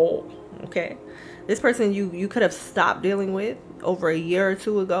at all. Okay. This person you could have stopped dealing with over a year or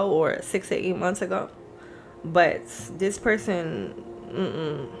two ago, or 6 to 8 months ago. But this person,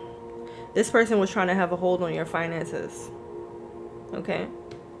 this person was trying to have a hold on your finances. Okay.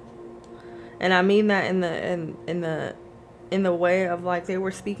 And I mean that in the way of like they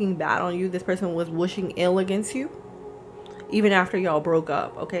were speaking bad on you. This person was wishing ill against you, even after y'all broke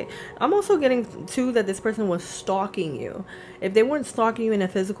up. Okay. I'm also getting too that this person was stalking you. If they weren't stalking you in a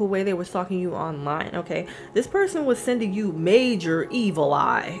physical way, they were stalking you online. Okay. This person was sending you major evil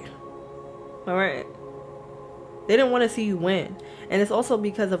eye. All right. They didn't want to see you win. And it's also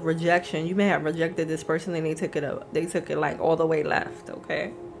because of rejection. You may have rejected this person and they took it like all the way left.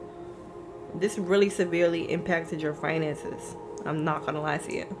 Okay. This really severely impacted your finances. I'm not gonna lie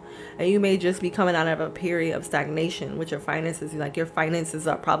to you. And you may just be coming out of a period of stagnation with your finances. Like your finances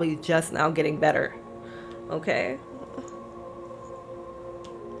are probably just now getting better. Okay.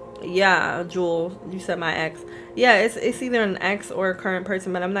 Yeah, Jewel, you said my ex. Yeah, it's either an ex or a current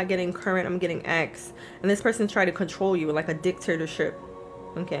person, but I'm not getting current, I'm getting ex. And this person tried to control you like a dictatorship.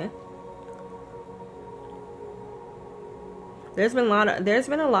 Okay. There's been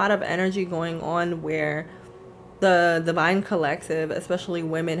a lot of energy going on where the divine collective, especially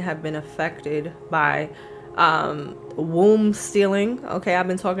women, have been affected by womb stealing. Okay, I've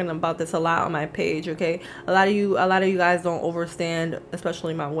been talking about this a lot on my page. Okay, a lot of you guys don't understand,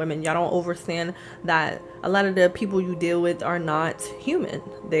 especially my women. Y'all don't understand that a lot of the people you deal with are not human.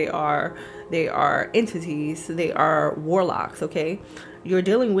 They are entities. They are warlocks. Okay, you're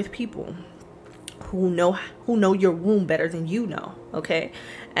dealing with people who know your womb better than you know. Okay,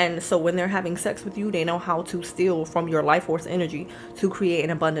 and so when they're having sex with you, they know how to steal from your life force energy to create an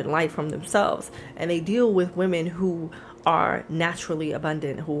abundant life from themselves. And they deal with women who are naturally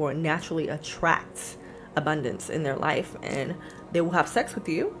abundant, who are naturally attract abundance in their life, and they will have sex with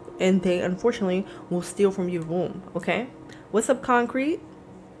you, and they unfortunately will steal from your womb. Okay, what's up, Concrete?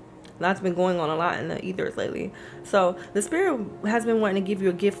 That's been going on a lot in the ethers lately. So the spirit has been wanting to give you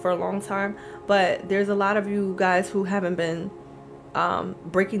a gift for a long time, but there's a lot of you guys who haven't been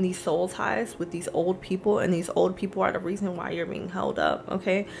breaking these soul ties with these old people, and these old people are the reason why you're being held up.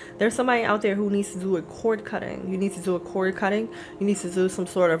 Okay, there's somebody out there who needs to do a cord cutting. You need to do a cord cutting. You need to do some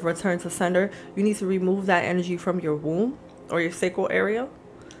sort of return to sender. You need to remove that energy from your womb or your sacral area.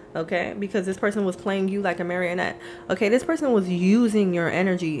 Okay, because this person was playing you like a marionette. Okay, this person was using your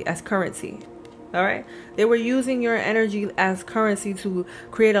energy as currency. All right, they were using your energy as currency to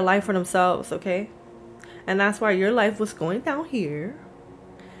create a life for themselves. Okay, and that's why your life was going down here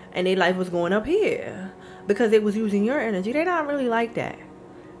and their life was going up here, because they was using your energy. They're not really like that,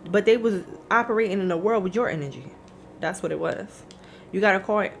 but they was operating in the world with your energy. That's what it was. You got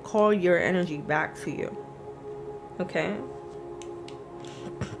to call your energy back to you. Okay.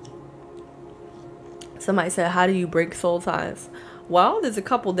 Somebody said, how do you break soul ties? Well, there's a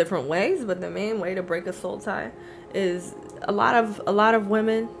couple different ways, but the main way to break a soul tie is a lot of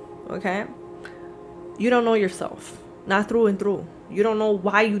women, okay? You don't know yourself, not through and through. You don't know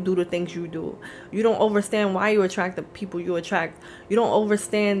why you do the things you do. You don't understand why you attract the people you attract. You don't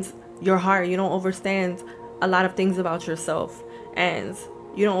understand your heart. You don't understand a lot of things about yourself, and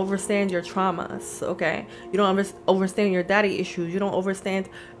you don't understand your traumas, okay? You don't understand your daddy issues. You don't understand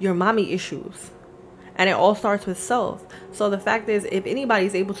your mommy issues. And it all starts with self. So the fact is, if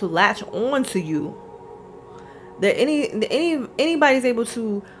anybody's able to latch on to you, that anybody's able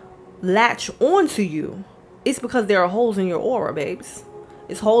to latch on to you, it's because there are holes in your aura, babes.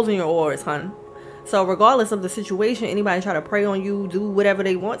 It's holes in your auras, hon. So regardless of the situation, anybody try to prey on you, do whatever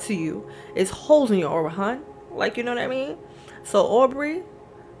they want to you, it's holes in your aura, hon. Like, you know what I mean? So Aubrey,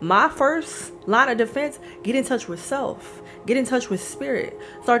 my first line of defense, get in touch with self. Get in touch with spirit.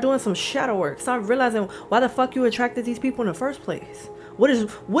 Start doing some shadow work. Start realizing why the fuck you attracted these people in the first place. What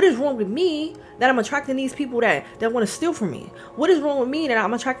is wrong with me that I'm attracting these people that want to steal from me? What is wrong with me that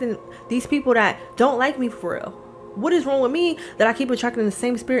I'm attracting these people that don't like me for real? What is wrong with me that I keep attracting the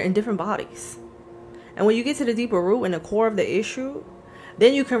same spirit in different bodies? And when you get to the deeper root and the core of the issue,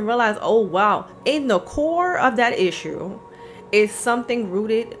 then you can realize, oh wow, in the core of that issue is something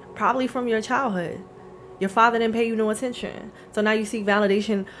rooted probably from your childhood. Your father didn't pay you no attention. So now you seek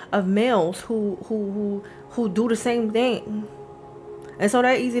validation of males who do the same thing. And so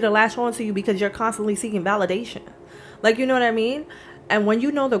they're easy to latch on to you because you're constantly seeking validation. Like, you know what I mean? And when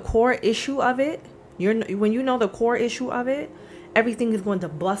you know the core issue of it, everything is going to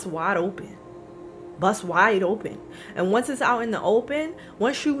bust wide open. Bust wide open. And once it's out in the open,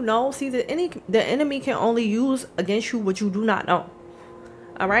 once you know, see, the enemy can only use against you what you do not know.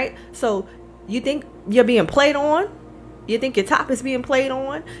 All right? So you think you're being played on? You think your top is being played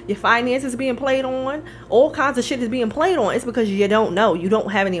on? Your finances being played on? All kinds of shit is being played on. It's because you don't know. You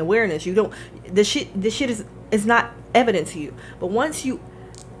don't have any awareness. The shit is not evident to you. But once you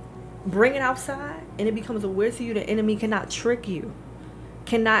bring it outside and it becomes aware to you, the enemy cannot trick you,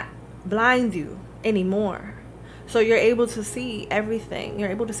 cannot blind you anymore. So you're able to see everything.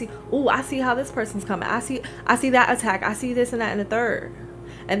 You're able to see, oh, I see how this person's coming. I see that attack. I see this and that and the third.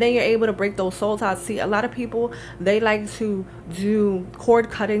 And then you're able to break those soul ties. See, a lot of people, they like to do cord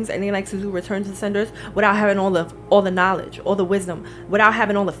cuttings and they like to do return to senders without having all the knowledge, all the wisdom, without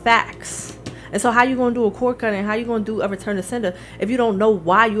having all the facts. And so how you going to do a cord cutting? How you going to do a return to sender if you don't know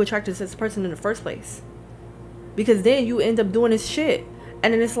why you attracted this person in the first place? Because then you end up doing this shit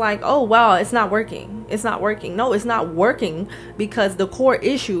And then it's like, oh, well, it's not working. It's not working. No, it's not working because the core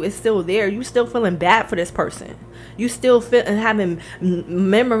issue is still there. You still feeling bad for this person. You still feel and having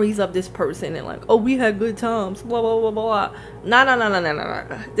memories of this person and like, oh, we had good times. Blah blah blah blah.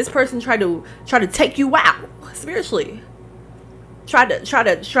 No. This person tried to take you out spiritually. Try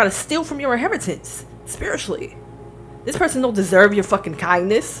to steal from your inheritance spiritually. This person don't deserve your fucking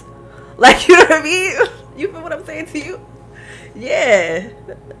kindness. Like, you know what I mean? You feel what I'm saying to you? Yeah,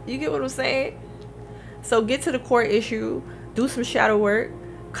 you get what I'm saying? So get to the core issue, do some shadow work,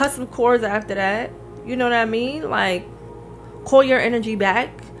 cut some cords after that. You know what I mean? Like, call your energy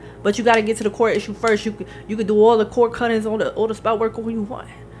back, but you got to get to the core issue first. You could do all the core cuttings, all the spell work, all you want.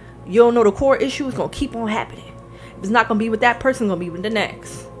 You don't know the core issue is gonna keep on happening. If it's not gonna be with that person, it's gonna be with the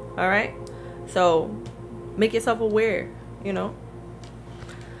next. All right. So make yourself aware. You know.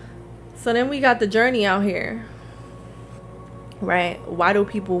 So then we got the journey out here. Right? Why do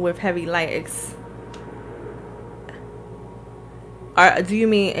people with heavy light do you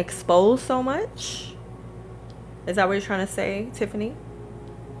mean exposed so much? Is that what you're trying to say, Tiffany?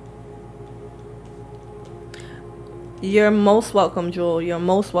 You're most welcome, Jewel. You're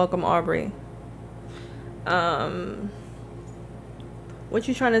most welcome, Aubrey. What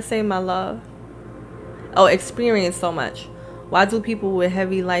you trying to say, my love? Oh, experience so much. Why do people with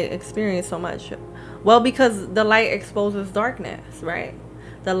heavy light experience so much? Well, because the light exposes darkness, right?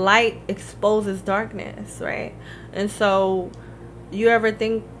 The light exposes darkness, right? And so you ever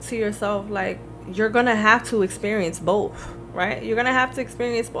think to yourself, like, you're going to have to experience both, right? You're going to have to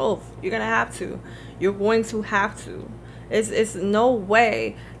experience both. You're going to have to. You're going to have to. It's no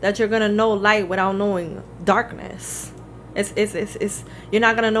way that you're going to know light without knowing darkness. It's you're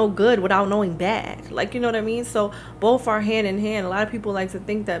not gonna know good without knowing bad. Like, you know what I mean? So both are hand in hand. A lot of people like to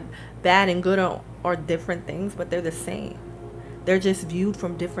think that bad and good are different things, but they're the same. They're just viewed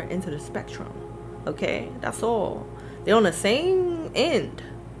from different ends of the spectrum. Okay, that's all. They're on the same end,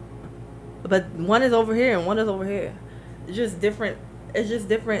 but one is over here and one is over here. It's just different. It's just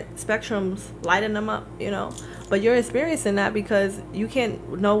different spectrums lighting them up, you know. But you're experiencing that because you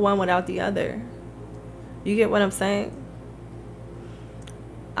can't know one without the other. You get what I'm saying?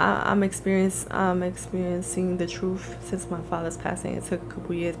 I'm experiencing the truth since my father's passing. It took a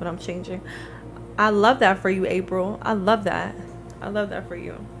couple years, but I'm changing. I love that for you, April. I love that. I love that for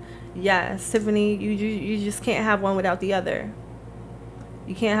you. Yes, Tiffany, you just can't have one without the other.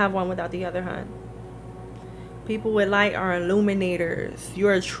 You can't have one without the other, hon. People with light are illuminators.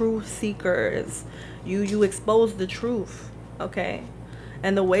 You're truth seekers. You expose the truth, okay?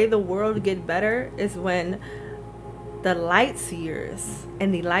 And the way the world get better is when the light seers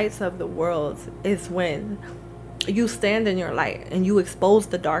and the lights of the world is when you stand in your light and you expose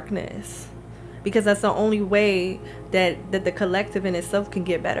the darkness, because that's the only way that the collective in itself can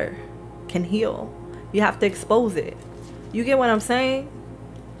get better, can heal. You have to expose it. You get what I'm saying?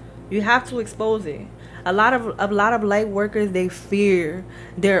 You have to expose it. A lot of light workers, they fear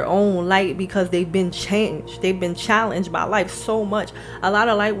their own light because they've been changed. They've been challenged by life so much. A lot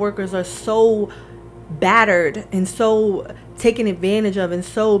of light workers are so battered and so taken advantage of and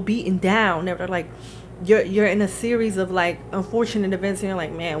so beaten down. They're like, you're in a series of like unfortunate events and you're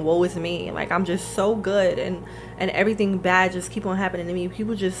like, man, woe is me. Like, I'm just so good and everything bad just keep on happening to me.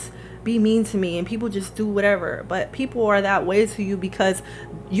 People just be mean to me and people just do whatever. But people are that way to you because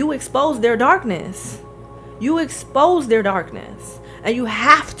you expose their darkness. You expose their darkness and you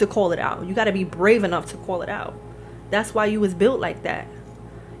have to call it out. You got to be brave enough to call it out. That's why you was built like that.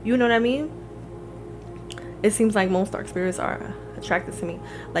 You know what I mean? It seems like most dark spirits are attracted to me.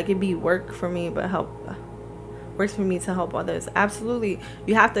 Like, it'd be work for me, but works for me to help others. Absolutely.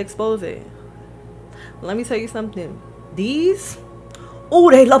 You have to expose it. Let me tell you something. These, oh,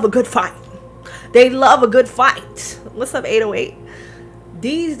 they love a good fight. They love a good fight. What's up, 808?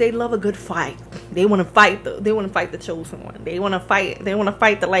 These, they love a good fight. They want to fight the chosen one. They want to fight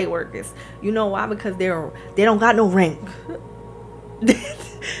the light workers. You know why? Because they don't got no rank.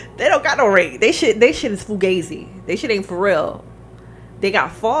 They don't got no rank. They shit is fugazi. They shit ain't for real. They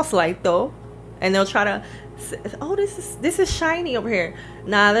got false light though, and they'll try to say, oh, this is shiny over here.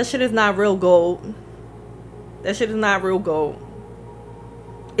 Nah, that shit is not real gold. That shit is not real gold.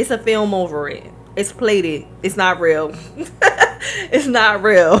 It's a film over it. It's plated. It's not real. It's not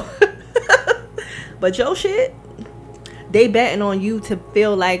real. But your shit, they betting on you to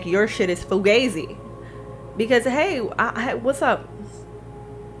feel like your shit is fugazi. Because hey, what's up?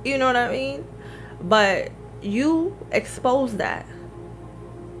 You know what I mean? But you expose that.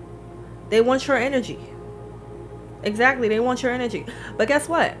 They want your energy. Exactly, they want your energy. But guess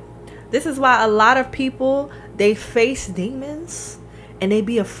what? This is why a lot of people, they face demons and they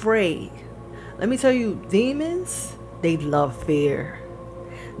be afraid. Let me tell you, demons, they love fear.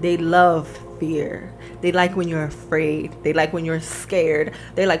 They love fear. They like when you're afraid. They like when you're scared.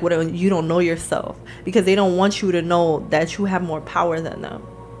 They like when you don't know yourself, because they don't want you to know that you have more power than them.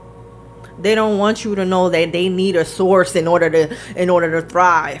 They don't want you to know that they need a source in order to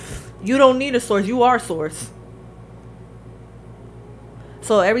thrive. You don't need a source. You are source.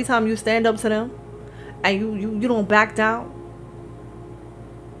 So every time you stand up to them and you don't back down,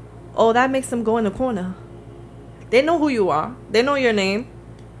 oh, that makes them go in the corner. They know who you are. They know your name.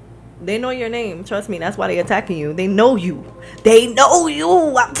 They know your name. Trust me, that's why they're attacking you. They know you. They know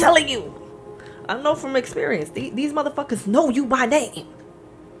you. I'm telling you. I know from experience. These motherfuckers know you by name.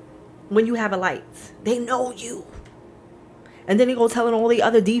 When you have a light, they know you. And then they go telling all the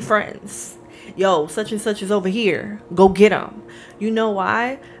other D friends, yo, such and such is over here. Go get them. You know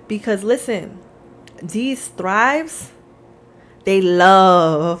why? Because listen, these thrives, they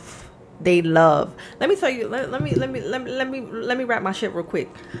love. Let me tell you. Let me wrap my shit real quick.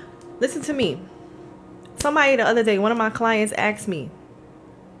 Listen to me. Somebody the other day, one of my clients asked me.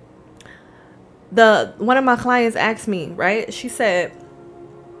 Right? She said,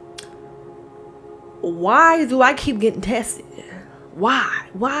 why do I keep getting tested? Why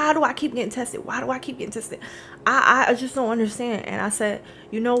do I keep getting tested? Why do I keep getting tested? I just don't understand. And I said,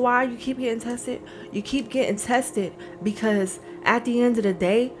 you know why you keep getting tested? You keep getting tested because at the end of the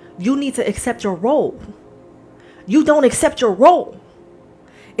day, you need to accept your role. You don't accept your role.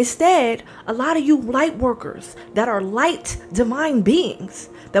 Instead, a lot of you light workers that are light divine beings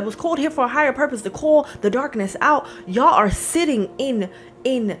that was called here for a higher purpose to call the darkness out, y'all are sitting in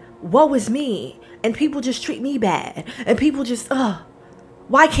woe is me, and people just treat me bad, and people just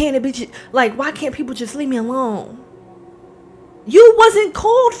why can't people just leave me alone? You wasn't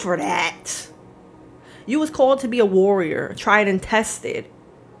called for that. You was called to be a warrior, tried and tested.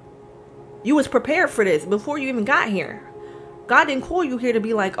 You was prepared for this before you even got here. God didn't call you here to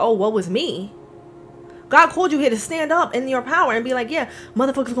be like, oh, what was me? God called you here to stand up in your power and be like, yeah,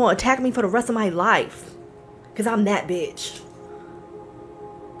 motherfuckers gonna attack me for the rest of my life, because I'm that bitch.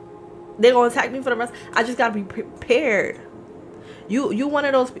 They're gonna attack me for the rest. I just gotta be prepared. You one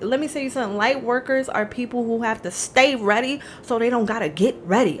of those. Let me tell you something. Light workers are people who have to stay ready so they don't gotta get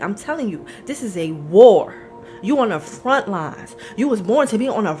ready. I'm telling you, this is a war. You on the front lines. You was born to be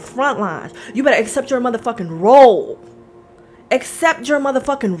on the front lines. You better accept your motherfucking role. Accept your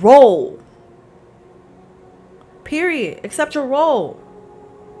motherfucking role. Period. Accept your role.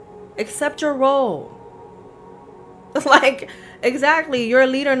 Accept your role. Like, exactly. You're a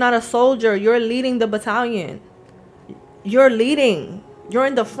leader, not a soldier. You're leading the battalion. You're leading. You're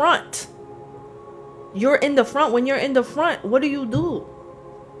in the front. You're in the front. When you're in the front, what do?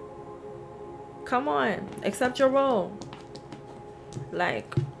 Come on. Accept your role.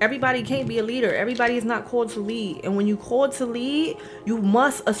 Like, everybody can't be a leader. Everybody is not called to lead. And when you called to lead, you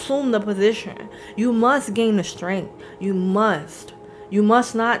must assume the position. You must gain the strength. You must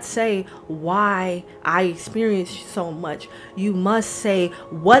not say why I experienced so much. You must say,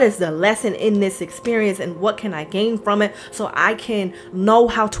 what is the lesson in this experience and what can I gain from it so I can know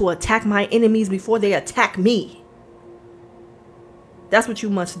how to attack my enemies before they attack me. That's what you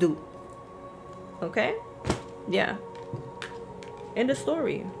must do. Okay? Yeah. End of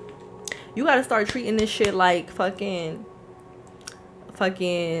story. You gotta start treating this shit like fucking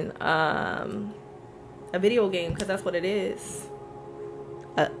a video game, because that's what it is.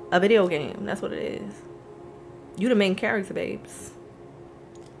 A video game. That's what it is. You the main character, babes.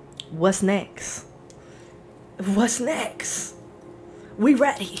 What's next? What's next? We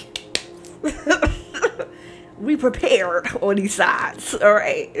ready. We prepared on these sides. All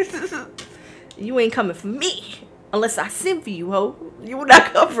right. You ain't coming for me unless I send for you, ho. You will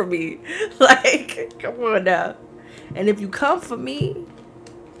not come for me. Like, come on now. And if you come for me,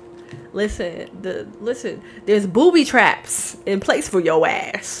 listen, there's booby traps in place for your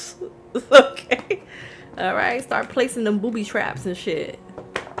ass. Okay? Alright? Start placing them booby traps and shit.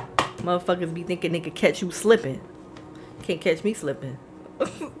 Motherfuckers be thinking they could catch you slipping. Can't catch me slipping.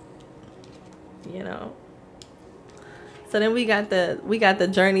 You know? So then we got the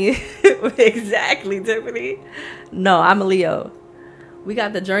journey. Exactly, Tiffany. No, I'm a Leo. We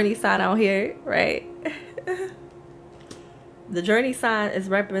got the journey sign out here, right? The journey sign is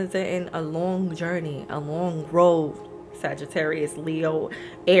representing a long journey, a long road. Sagittarius, Leo,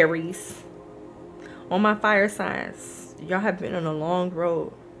 Aries. On my fire signs, y'all have been on a long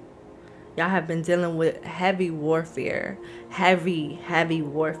road. Y'all have been dealing with heavy warfare. Heavy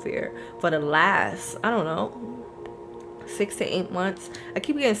warfare for the last, I don't know, 6 to 8 months. I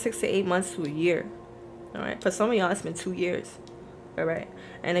keep getting 6 to 8 months to a year. All right. For some of y'all, it's been 2 years. All right.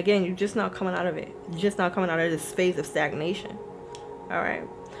 And again, you're just not coming out of it. You're just not coming out of this phase of stagnation. All right.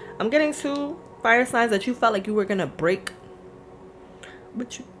 I'm getting 2 fire signs that you felt like you were going to break.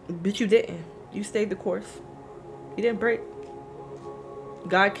 But you didn't. You stayed the course. You didn't break.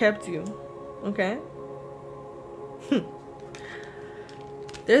 God kept you. Okay.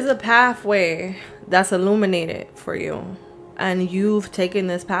 There's a pathway that's illuminated for you. And you've taken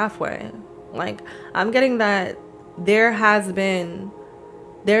this pathway. Like, I'm getting that there has been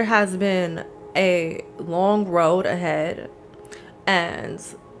a long road ahead, and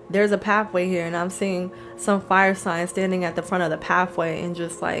there's a pathway here, and I'm seeing some fire signs standing at the front of the pathway and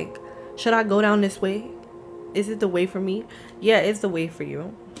just like, should I go down this way? Is it the way for me? Yeah, it's the way for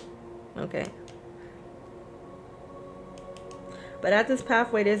you. Okay. But at this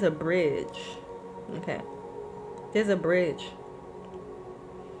pathway, there's a bridge. Okay. There's a bridge.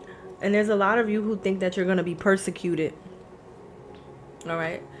 And there's a lot of you who think that you're going to be persecuted. All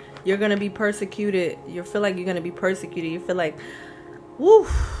right. You're going to be persecuted. You feel like you're going to be persecuted. You feel like, woo,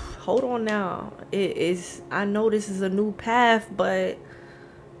 hold on now. I know this is a new path, but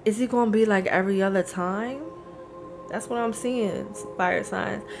is it going to be like every other time? That's what I'm seeing, fire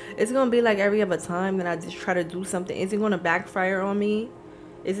signs. It's going to be like every other time that I just try to do something. Is it going to backfire on me?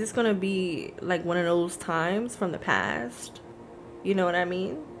 Is this going to be like one of those times from the past? You know what I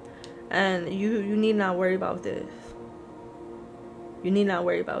mean? And you need not worry about this. You need not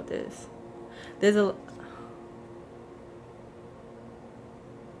worry about this.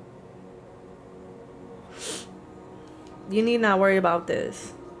 You need not worry about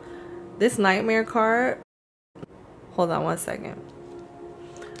this. This nightmare card. Hold on one second.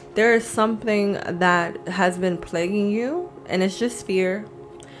 There is something that has been plaguing you, and it's just fear.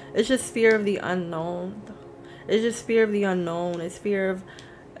 It's just fear of the unknown. It's just fear of the unknown. It's fear of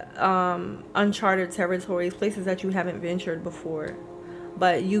uncharted territories, places that you haven't ventured before.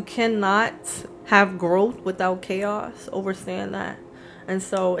 But you cannot have growth without chaos. Understand that. And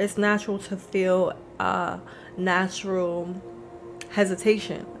so it's natural to feel natural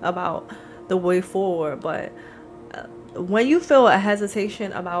hesitation about the way forward. But when you feel a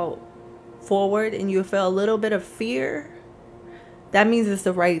hesitation about forward and you feel a little bit of fear, that means it's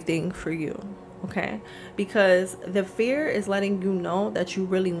the right thing for you. Okay? Because the fear is letting you know that you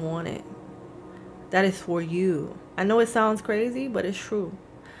really want it. That is for you. I know it sounds crazy, but it's true.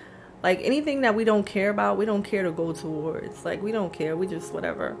 Like anything that we don't care about, we don't care to go towards. Like we don't care. We just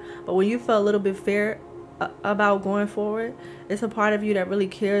whatever. But when you feel a little bit fear about going forward, it's a part of you that really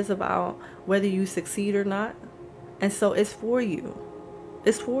cares about whether you succeed or not. And so it's for you.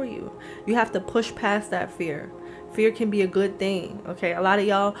 It's for you. You have to push past that fear. Fear can be a good thing. Okay. A lot of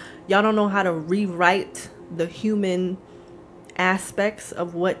y'all don't know how to rewrite the human aspects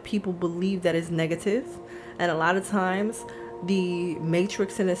of what people believe that is negative. And a lot of times the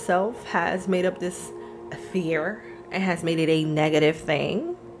matrix in itself has made up this fear and has made it a negative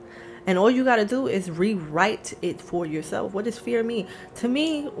thing. And all you got to do is rewrite it for yourself. What does fear mean? To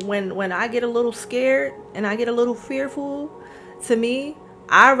me, when I get a little scared and I get a little fearful, to me,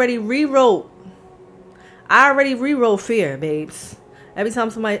 I already rewrote fear, babes. Every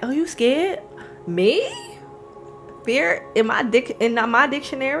time somebody, oh, you scared? Me? Fear in my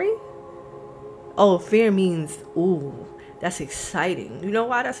dictionary? Oh, fear means, ooh, that's exciting. You know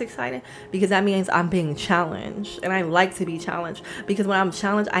why that's exciting? Because that means I'm being challenged. And I like to be challenged. Because when I'm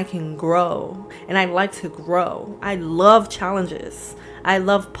challenged, I can grow. And I like to grow. I love challenges. I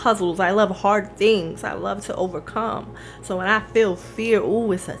love puzzles. I love hard things. I love to overcome. So when I feel fear,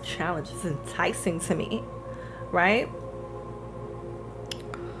 ooh, it's a challenge. It's enticing to me. Right?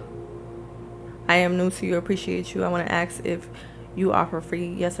 I am new to you. Appreciate you. I want to ask if you offer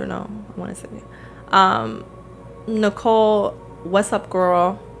free, yes or no. I want to say it. Nicole, what's up,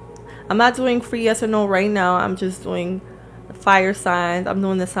 girl? I'm not doing free yes or no right now. I'm just doing fire signs. I'm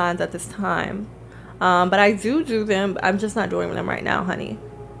doing the signs at this time. But I do them. I'm just not doing them right now, honey.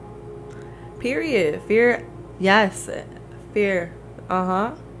 Period. Fear. Yes. Fear.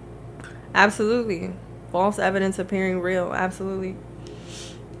 Absolutely. False evidence appearing real. Absolutely.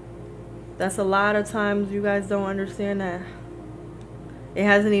 That's a lot of times you guys don't understand that. It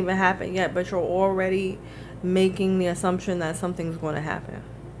hasn't even happened yet, but you're already making the assumption that something's going to happen.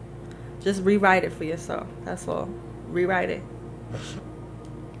 Just rewrite it for yourself. That's all. Rewrite it.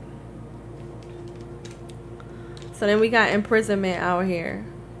 So then we got imprisonment out here,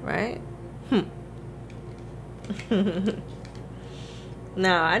 right?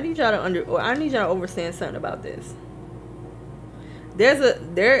 Now I need y'all to understand something about this.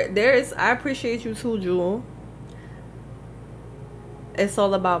 I appreciate you too, Jewel. It's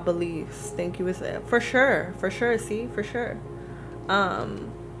all about beliefs. Thank you. For sure. See, for sure.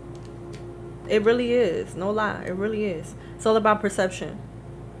 It really is. No lie. It really is. It's all about perception.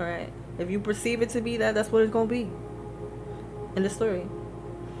 All right. If you perceive it to be that, that's what it's going to be in the story.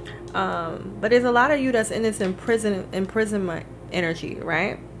 But there's a lot of you that's in this imprisonment energy,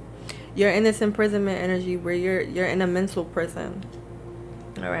 right? You're in this imprisonment energy where you're in a mental prison.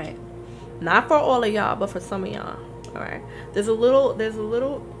 All right. Not for all of y'all, but for some of y'all. All right. There's a little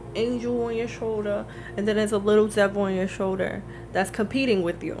angel on your shoulder, and then there's a little devil on your shoulder that's competing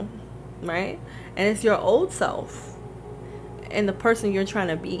with you, right? And it's your old self and the person you're trying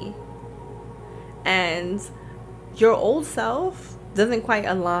to be. And your old self doesn't quite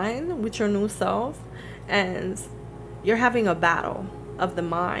align with your new self, and you're having a battle of the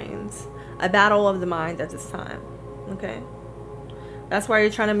minds. A battle of the mind at this time. Okay? That's why you're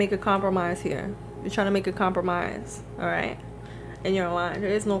trying to make a compromise here. You're trying to make a compromise. Alright? In your line. There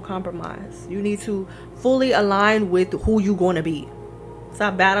is no compromise. You need to fully align with who you're going to be.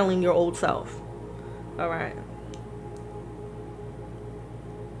 Stop battling your old self. Alright?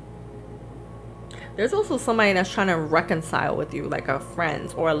 There's also somebody that's trying to reconcile with you, like a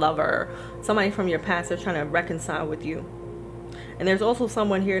friend or a lover. Somebody from your past that's trying to reconcile with you. And there's also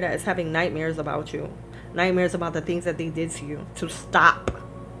someone here that is having nightmares about you. Nightmares about the things that they did to you. To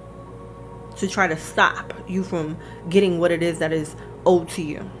try to stop you from getting what it is that is owed to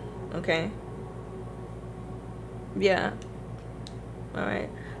you. Okay? Yeah. Alright.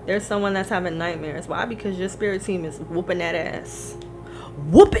 There's someone that's having nightmares. Why? Because your spirit team is whooping that ass.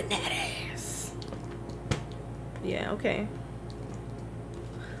 Whooping that ass. Yeah, okay.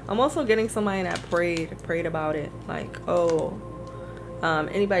 I'm also getting somebody that prayed about it. Like, oh,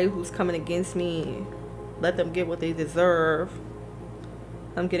 anybody who's coming against me, let them get what they deserve.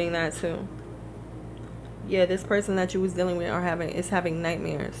 I'm getting that too. Yeah, this person that you was dealing with is having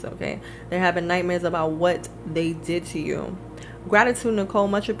nightmares, okay? They're having nightmares about what they did to you. Gratitude, Nicole,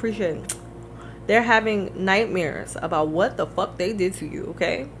 much appreciated. They're having nightmares about what the fuck they did to you,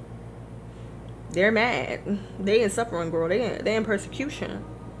 okay? They're mad. They in suffering, girl. They in persecution.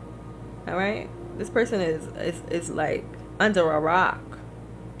 Alright? This person is like under a rock.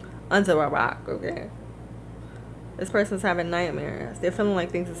 Under a rock, okay? This person's having nightmares. They're feeling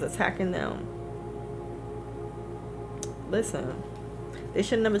like things is attacking them. Listen, they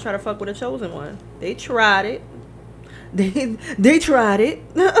should never try to fuck with a chosen one. They tried it. They tried it.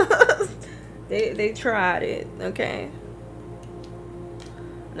 they tried it, okay?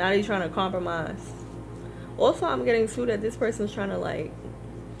 Now they're trying to compromise. Also, I'm getting too that this person's trying to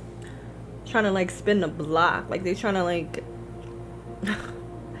spin the block. Like they trying to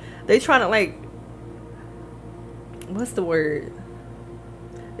what's the word?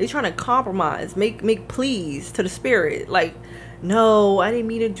 They trying to compromise, make pleas to the spirit. Like, no, I didn't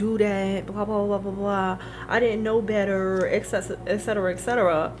mean to do that. Blah blah blah blah blah. I didn't know better, etc. etc.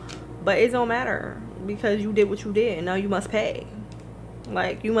 etc. But it don't matter because you did what you did, and now you must pay.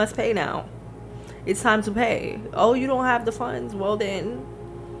 Like, you must pay now. It's time to pay. Oh, you don't have the funds? Well then,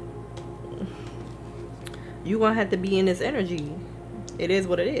 you gonna have to be in this energy. It is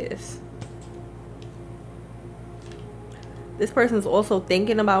what it is. This person's also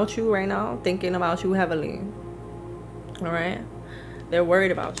thinking about you right now. Thinking about you heavily. Alright? They're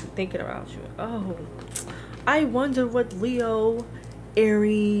worried about you. Thinking about you. Oh. I wonder what Leo,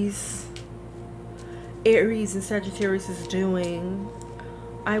 Aries and Sagittarius is doing.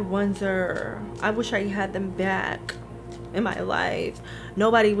 I wonder. I wish I had them back in my life.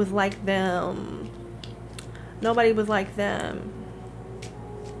 Nobody was like them. Nobody was like them.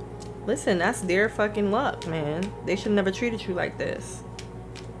 Listen, that's their fucking luck, man. They should never treated you like this.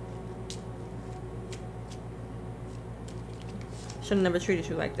 Should have never treated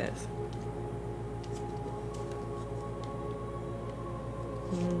you like this.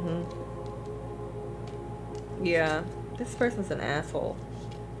 Yeah, this person's an asshole.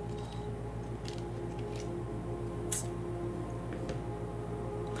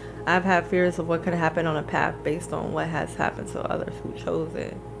 I've had fears of what could happen on a path based on what has happened to others who chose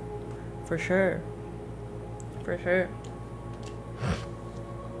it. For sure. For sure.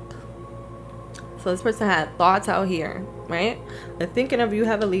 So this person had thoughts out here, right? They're thinking of you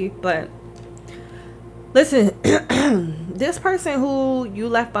heavily, but listen, this person who you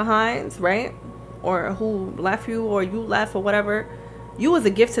left behind, right? Or who left you, or you left, or whatever, you was a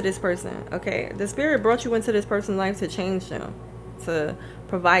gift to this person, okay? The spirit brought you into this person's life to change them, to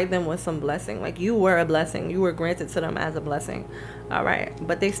provide them with some blessing. Like, you were a blessing. You were granted to them as a blessing. All right,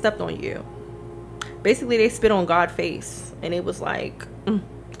 but they stepped on you. Basically, they spit on God's face, and it was like,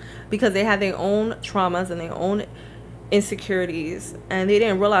 because they had their own traumas and their own insecurities, and they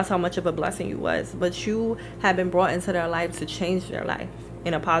didn't realize how much of a blessing you was, but you have been brought into their life to change their life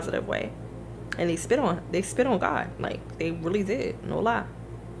in a positive way. And they spit on God, like they really did, no lie.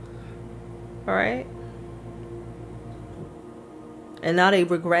 All right, and now they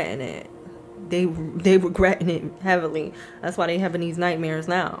regretting it. They regretting it heavily. That's why they having these nightmares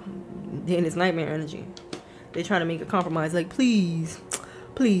now. They in this nightmare energy. They trying to make a compromise, like please,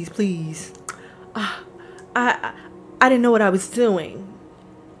 I didn't know what I was doing.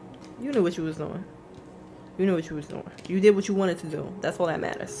 You knew what you was doing. You knew what you was doing. You did what you wanted to do. That's all that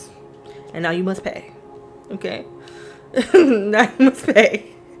matters. And now you must pay. Okay? Now you must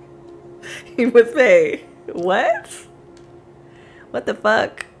pay. You must pay. What? What the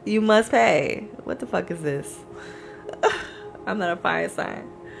fuck? You must pay. What the fuck is this? I'm not a fire sign.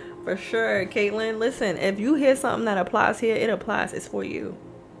 For sure, Caitlin. Listen, if you hear something that applies here, it applies. It's for you.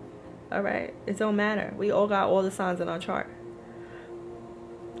 Alright? It don't matter. We all got all the signs in our chart.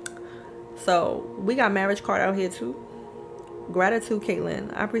 So, we got marriage card out here too. Gratitude,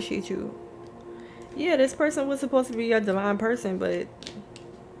 Caitlin. I appreciate you. Yeah, this person was supposed to be your divine person, but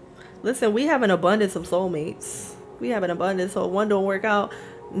listen, we have an abundance of soulmates. We have an abundance, so if one don't work out,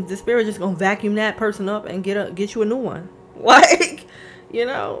 the spirit just gonna vacuum that person up and get you a new one. Like, you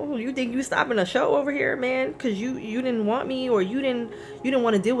know, you think you stopping a show over here, man, because you didn't want me, or you didn't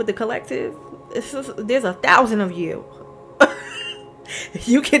want to deal with the collective. It's just, there's 1,000 of you.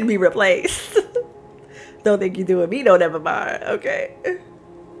 You can be replaced. Don't think you doing me, don't ever mind. Okay.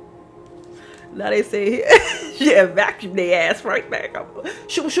 Now they say, yeah, vacuum their ass right back up.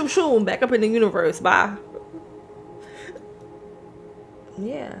 Shoom, back up in the universe. Bye.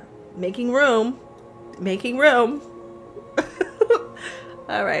 Yeah. Making room.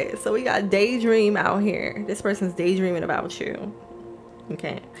 All right. So we got daydream out here. This person's daydreaming about you.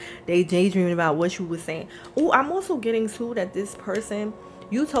 Okay. They daydreaming about what you was saying. Oh, I'm also getting too that this person,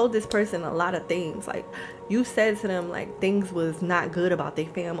 you told this person a lot of things. Like, you said to them, like, things was not good about their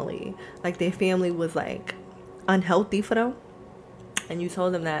family. Like, their family was, like, unhealthy for them. And you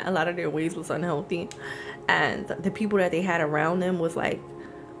told them that a lot of their ways was unhealthy. And the people that they had around them was, like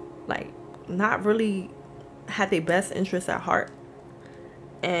not really had their best interests at heart.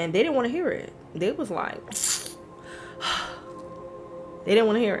 And they didn't want to hear it. They was like, they didn't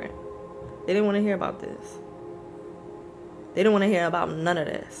want to hear it. They didn't want to hear about this. They didn't want to hear about none of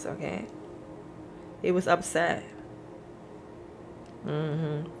this, okay? They was upset.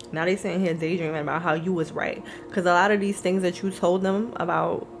 Now they sitting here daydreaming about how you was right. Because a lot of these things that you told them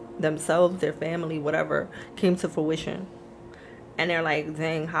about themselves, their family, whatever, came to fruition. And they're like,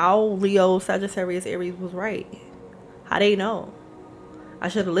 dang, how Leo, Sagittarius, Aries was right? How they know? I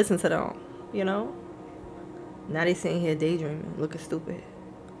should have listened to them, you know? Now they sitting here daydreaming, looking stupid.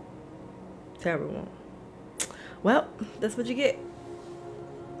 Terrible. Well, that's what you get.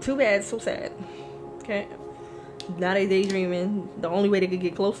 Too bad, so sad. Okay. Now they daydreaming. The only way they could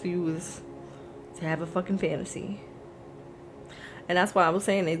get close to you is to have a fucking fantasy. And that's why I was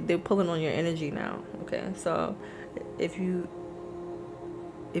saying they're pulling on your energy now. Okay. So if you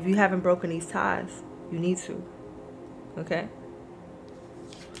haven't broken these ties, you need to. Okay.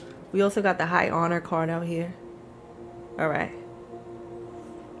 We also got the high honor card out here. All right.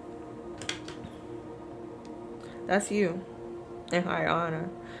 That's you in high honor.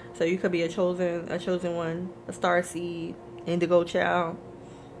 So you could be a chosen one, a star seed, indigo child.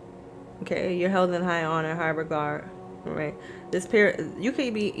 Okay, you're held in high honor, high regard. Right. This pair, you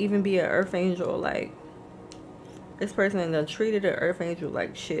could even be an earth angel. Like, this person done treated an earth angel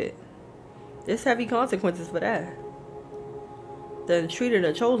like shit. There's heavy consequences for that. Done treated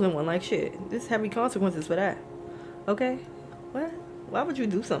a chosen one like shit. There's heavy consequences for that. Okay? What? Why would you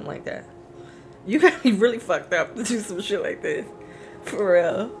do something like that? You gotta be really fucked up to do some shit like this. For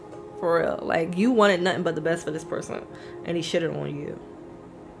real. For real. Like, you wanted nothing but the best for this person, and he shitted on you.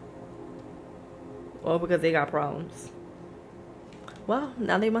 All because they got problems. Well,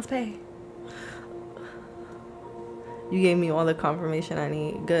 now they must pay. You gave me all the confirmation I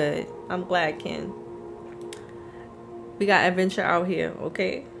need. Good. I'm glad, Ken. We got adventure out here,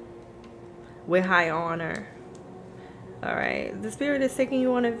 okay? With high honor. Alright. The spirit is taking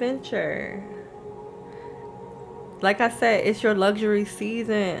you on adventure. Like I said, it's your luxury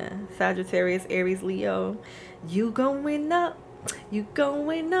season. Sagittarius, Aries, Leo. You going up. You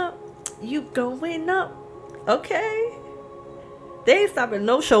going up. You going up. Okay. They ain't stopping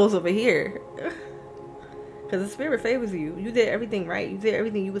no shows over here. Because the spirit favors you. You did everything right. You did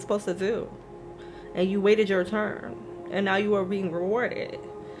everything you were supposed to do. And you waited your turn. And now you are being rewarded.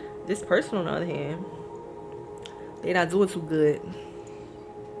 This person, on the other hand, they're not doing too good.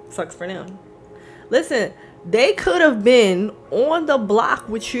 Sucks for them. Listen, They could have been on the block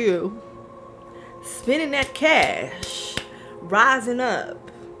with you, spending that cash, rising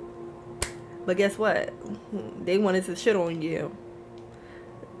up. But guess what? They wanted to shit on you.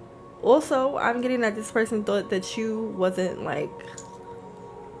 Also, I'm getting that this person thought that you wasn't like,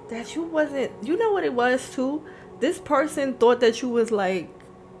 that you wasn't, you know what it was too? This person thought that you was like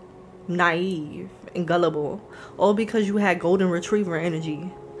naive and gullible, all because you had golden retriever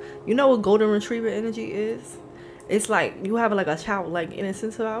energy. You know what golden retriever energy is? It's like you have like a childlike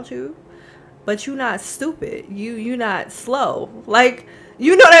innocence about you, but you're not stupid. You're not slow. Like,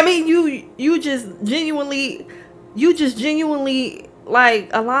 you know what I mean? You just genuinely like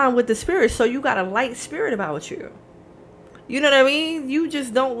align with the spirit. So you got a light spirit about you. You know what I mean? You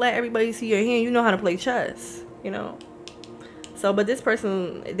just don't let everybody see your hand. You know how to play chess, you know? So, but this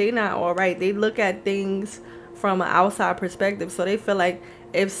person, they not all right. They look at things from an outside perspective. So they feel like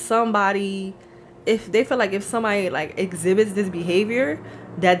if somebody like exhibits this behavior,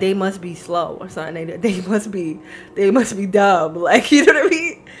 that they must be slow or something. They must be dumb. Like, you know what I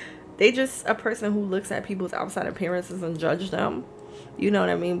mean? They just a person who looks at people's outside appearances and judge them. You know what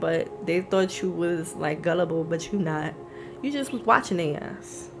I mean? But they thought you was like gullible, but you not. You just was watching their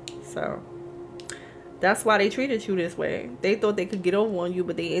ass. So that's why they treated you this way. They thought they could get over on you,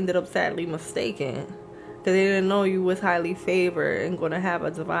 but they ended up sadly mistaken. Because they didn't know you was highly favored and going to have a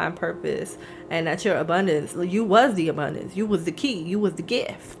divine purpose. And that your abundance, you was the abundance. You was the key. You was the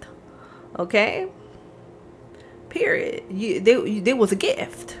gift. Okay? Period. They was a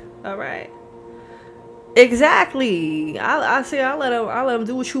gift. All right? Exactly. I say I let them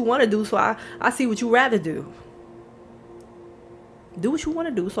do what you want to do, so I see what you rather do. Do what you want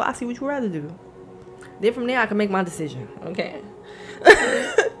to do, so I see what you rather do. Then from there, I can make my decision. Okay?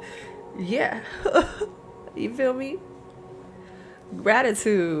 Yeah. You feel me?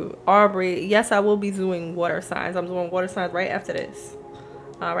 Gratitude. Aubrey. Yes, I will be doing water signs. I'm doing water signs right after this.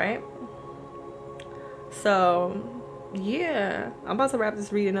 All right? So, yeah. I'm about to wrap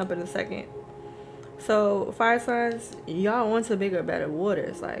this reading up in a second. So, fire signs, y'all want to bigger, better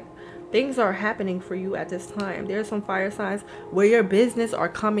waters. Like, things are happening for you at this time. There's some fire signs where your business are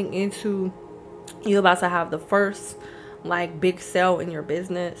coming into, you're about to have the first like big sale in your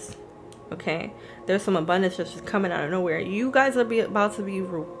business. Okay, there's some abundance that's just coming out of nowhere. You guys are about to be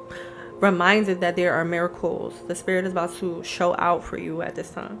reminded that there are miracles. The spirit is about to show out for you at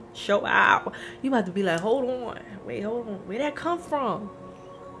this time. Show out. You about to be like, hold on, wait, hold on, where that come from?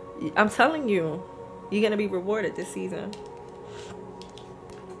 I'm telling you, you're gonna be rewarded this season.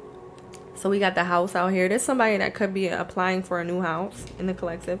 So we got the house out here. There's somebody that could be applying for a new house in the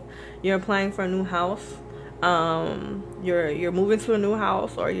collective. You're applying for a new house. You're moving to a new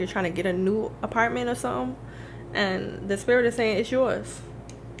house, or you're trying to get a new apartment or something. And the spirit is saying it's yours.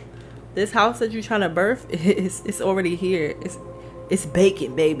 This house that you're trying to birth it's already here. It's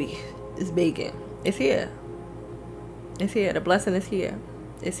baking, baby. It's baking. It's here. It's here. The blessing is here.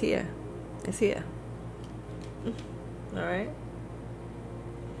 It's here. It's here. All right.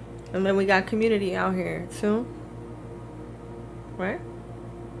 And then we got community out here too, right?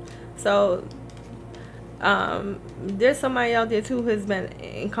 So there's somebody out there too who's been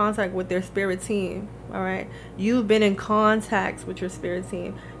in contact with their spirit team. All right, you've been in contact with your spirit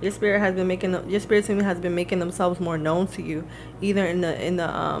team. Your spirit team has been making themselves more known to you, either in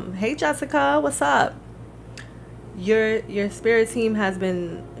the hey Jessica, what's up? Your spirit team has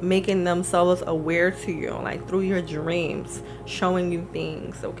been making themselves aware to you, like through your dreams, showing you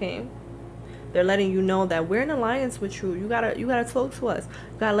things. Okay, they're letting you know that we're in alliance with you. You gotta talk to us.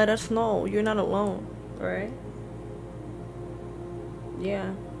 You gotta let us know you're not alone. All right?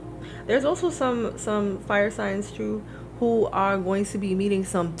 Yeah. There's also some fire signs too who are going to be meeting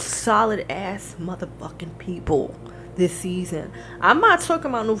some solid ass motherfucking people this season. I'm not talking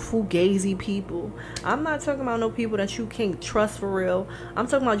about no fugazi people. I'm not talking about no people that you can't trust for real. I'm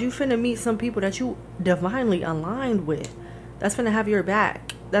talking about you finna meet some people that you divinely aligned with. That's finna have your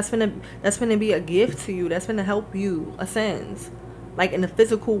back. That's finna be a gift to you. That's finna help you ascend. Like in the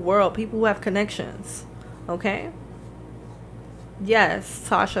physical world, people who have connections. Okay? Yes,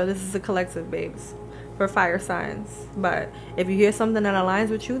 Tasha, this is a collective, babes. For fire signs. But if you hear something that aligns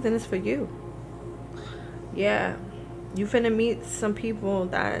with you, then it's for you. Yeah. You finna meet some people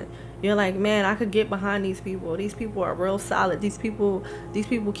that you're like, man, I could get behind these people. These people are real solid. These people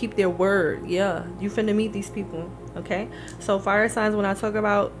keep their word. Yeah, you finna meet these people. Okay, so fire signs, when I talk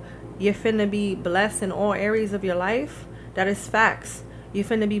about you're finna be blessed in all areas of your life, that is facts. You're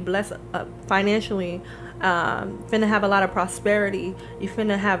finna be blessed financially. Finna have a lot of prosperity. You're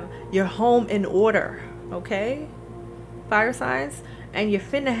finna have your home in order. Okay, fire signs. And you're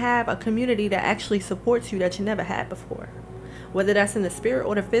finna have a community that actually supports you that you never had before. Whether that's in the spirit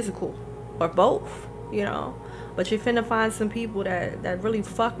or the physical, or both, you know. But you're finna find some people that really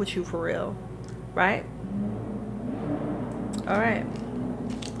fuck with you for real, right? All right.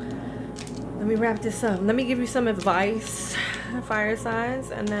 Let me wrap this up. Let me give you some advice, fire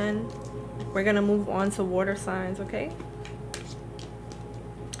signs, and then we're gonna move on to water signs, okay?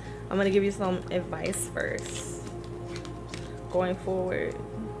 I'm gonna give you some advice first, going forward.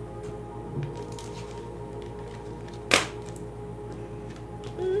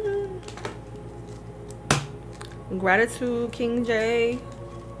 Gratitude, King J.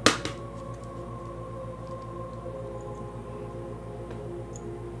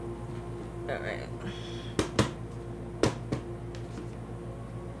 All right.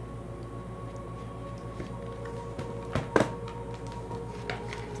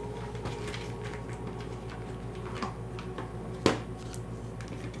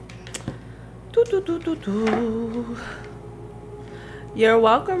 You're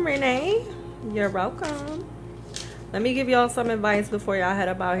welcome, Renee. You're welcome. Let me give y'all some advice before y'all head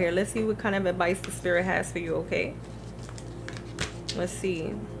up out here. Let's see what kind of advice the spirit has for you, okay? Let's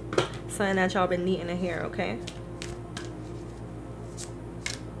see. Something that y'all been needing to hear, okay?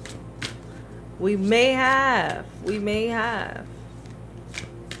 We may have.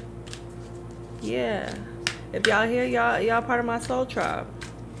 Yeah. If y'all here, y'all part of my soul tribe.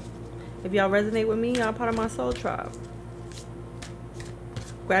 If y'all resonate with me, y'all part of my soul tribe.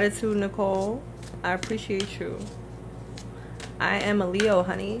 Gratitude, Nicole. I appreciate you. I am a Leo,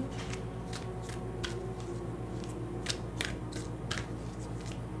 honey.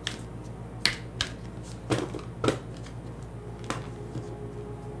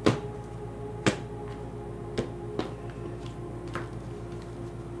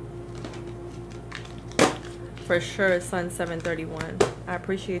 For sure, Sun 731. I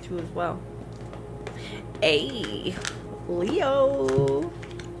appreciate you as well. Hey, Leo.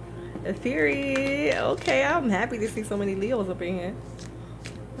 Theory. Okay, I'm happy to see so many Leos up in here.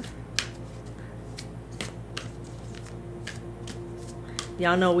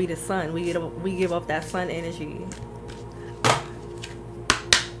 Y'all know we the sun. We give off that sun energy.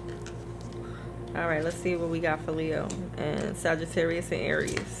 All right, let's see what we got for Leo and Sagittarius and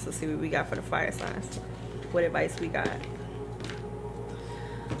Aries. Let's see what we got for the fire signs. What advice we got?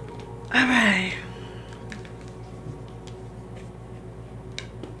 All right.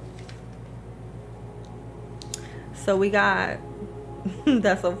 So we got,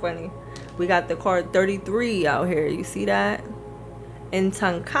 that's so funny. We got the card 33 out here. You see that? In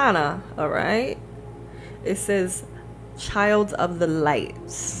Tankana, all right? It says, child of the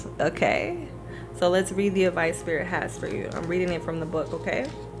lights, okay? So let's read the advice Spirit has for you. I'm reading it from the book, okay?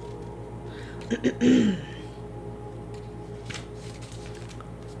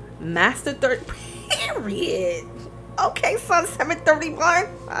 Master third period. Okay, Sun 731.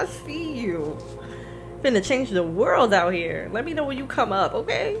 I see you. Finna change the world out here. Let me know when you come up,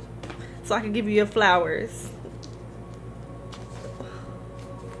 okay? So I can give you your flowers.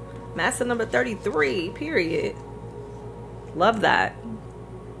 Master number 33, period. Love that.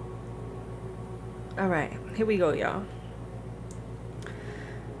 All right, here we go, y'all.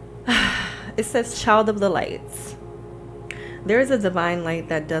 It says, child of the lights. There is a divine light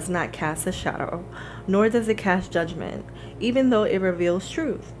that does not cast a shadow, nor does it cast judgment, even though it reveals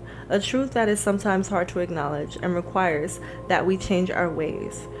truth. A truth that is sometimes hard to acknowledge and requires that we change our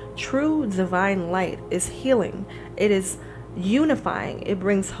ways. True divine light is healing. It is unifying. It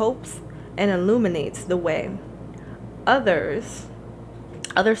brings hopes and illuminates the way.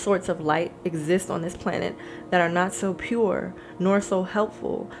 Other sorts of light exist on this planet that are not so pure nor so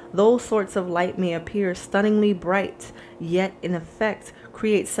helpful. Those sorts of light may appear stunningly bright, yet in effect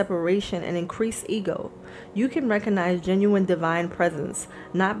create separation and increase ego. You can recognize genuine divine presence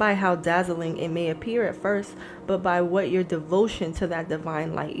not by how dazzling it may appear at first, but by what your devotion to that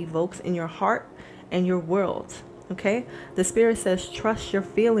divine light evokes in your heart and your world. Okay, the Spirit says trust your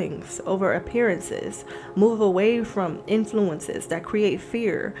feelings over appearances. Move away from influences that create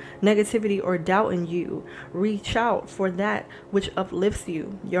fear, negativity, or doubt in you. Reach out for that which uplifts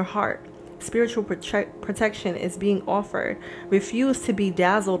you, your heart. Spiritual protection is being offered. Refuse to be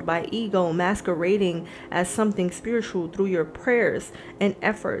dazzled by ego masquerading as something spiritual through your prayers and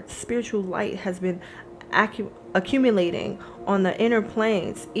efforts. Spiritual light has been accumulating on the inner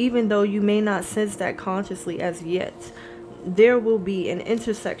planes, even though you may not sense that consciously as yet. There will be an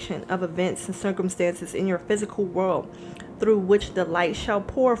intersection of events and circumstances in your physical world through which the light shall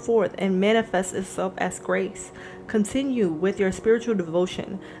pour forth and manifest itself as grace. Continue with your spiritual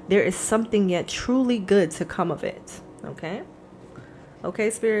devotion. There is something yet truly good to come of it. Okay?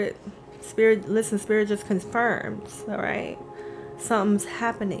 Okay, Spirit, listen, Spirit just confirms, all right? Something's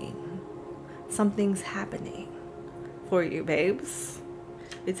happening. Something's happening for you, babes.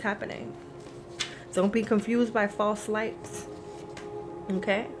 It's happening. Don't be confused by false lights,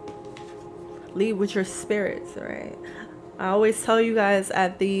 okay? Lead with your spirits, all right? I always tell you guys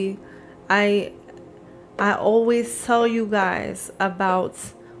I always tell you guys about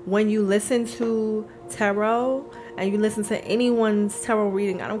when you listen to tarot and you listen to anyone's tarot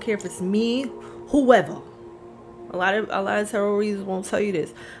reading. I don't care if it's me, whoever. A lot of tarot readers won't tell you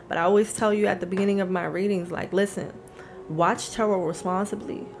this, but I always tell you at the beginning of my readings, like, listen, watch tarot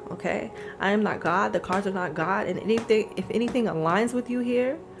responsibly, okay? I am not God. The cards are not God. And if anything aligns with you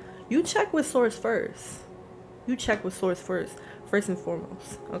here, you check with source first. You check with source first and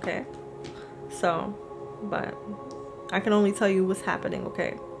foremost, okay? So, but I can only tell you what's happening,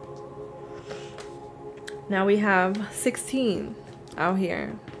 okay? Now we have 16 out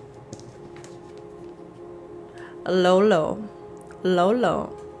here. Low,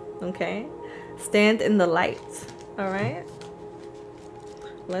 okay? Stand in the light, all right?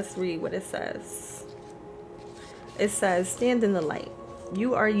 Let's read what it says. It says, stand in the light.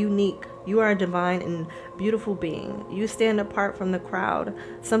 You are unique. You are a divine and beautiful being. You stand apart from the crowd.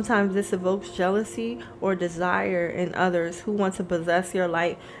 Sometimes this evokes jealousy or desire in others who want to possess your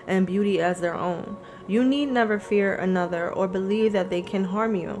light and beauty as their own. You need never fear another or believe that they can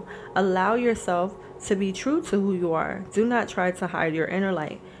harm you. Allow yourself to be true to who you are. Do not try to hide your inner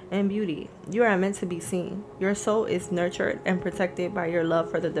light and beauty. You are meant to be seen. Your soul is nurtured and protected by your love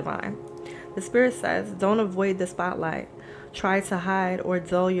for the divine. The Spirit says, don't avoid the spotlight. Try to hide or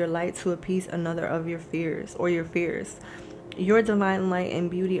dull your light to appease another of your fears. Your divine light and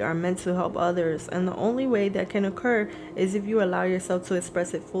beauty are meant to help others, and the only way that can occur is if you allow yourself to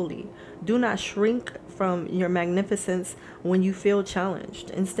express it fully. Do not shrink from your magnificence when you feel challenged.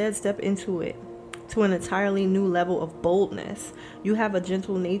 Instead, step into it to an entirely new level of boldness. You have a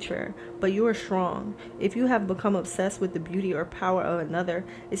gentle nature, but you are strong. If you have become obsessed with the beauty or power of another,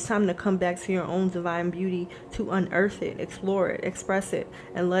 it's time to come back to your own divine beauty, to unearth it, explore it, express it,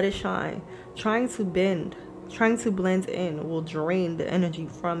 and let it shine. Trying to blend in will drain the energy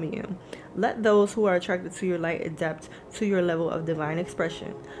from you. Let those who are attracted to your light adapt to your level of divine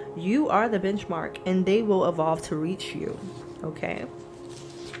expression. You are the benchmark, and they will evolve to reach you. Okay?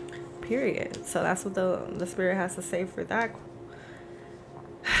 Period. So that's what the Spirit has to say for that.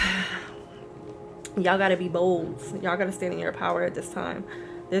 Y'all gotta be bold. Y'all gotta stand in your power at this time.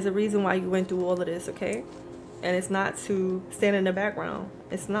 There's a reason why you went through all of this, okay? And it's not to stand in the background.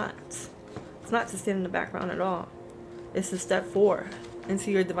 It's not to stand in the background at all. It's to step forward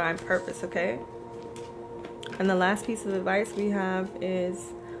into your divine purpose, okay? And the last piece of advice we have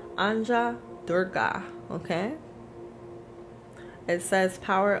is Anja Durga, okay? It says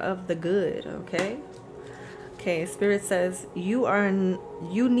power of the good, okay? Okay, Spirit says you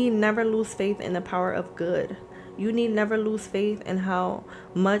need never lose faith in the power of good. You need never lose faith in how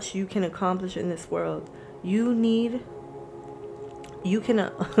much you can accomplish in this world. You need never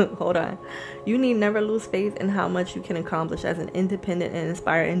lose faith in how much you can accomplish as an independent and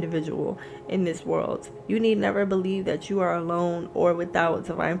inspired individual in this world. You need never believe that you are alone or without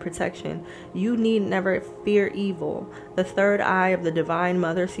divine protection. You need never fear evil. The third eye of the Divine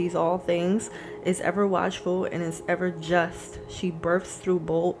Mother sees all things, is ever watchful, and is ever just. She births through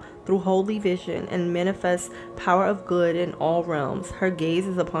holy vision and manifests power of good in all realms. Her gaze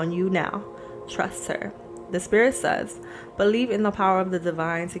is upon you now. Trust her. The Spirit says, believe in the power of the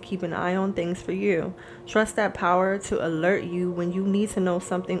divine to keep an eye on things for you. Trust that power to alert you when you need to know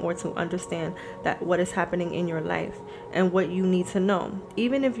something or to understand that what is happening in your life and what you need to know.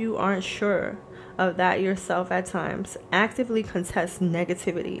 Even if you aren't sure of that yourself at times, actively contest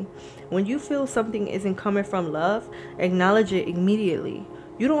negativity. When you feel something isn't coming from love, acknowledge it immediately.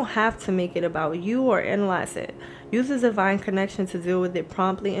 You don't have to make it about you or analyze it. Use the divine connection to deal with it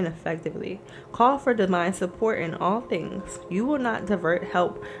promptly and effectively. Call for divine support in all things. You will not divert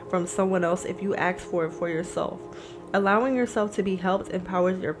help from someone else if you ask for it for yourself. Allowing yourself to be helped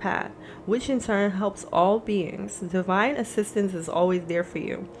empowers your path, which in turn helps all beings. Divine assistance is always there for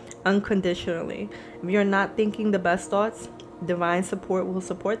you, unconditionally. If you're not thinking the best thoughts, divine support will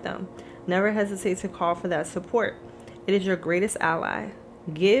support them. Never hesitate to call for that support. It is your greatest ally.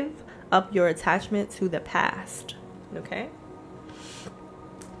 Give up your attachment to the past. Okay?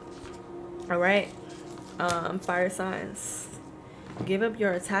 All right. Fire signs. Give up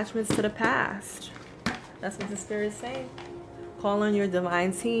your attachments to the past. That's what the Spirit is saying. Call on your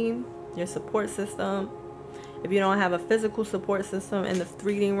divine team, your support system. If you don't have a physical support system in the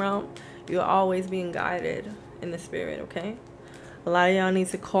reading realm, you're always being guided in the Spirit, okay? A lot of y'all need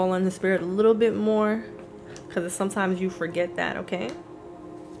to call on the spirit a little bit more, because sometimes you forget that, okay?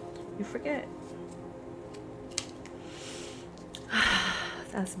 You forget.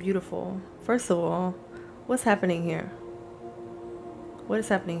 That's beautiful. First of all, what's happening here? What is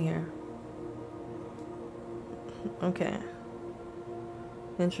happening here? Okay.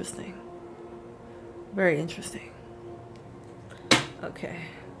 Interesting. Very interesting. Okay.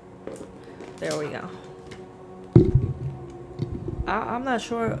 There we go. I'm not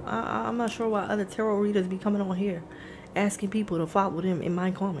sure. I'm not sure why other tarot readers be coming on here asking people to follow them in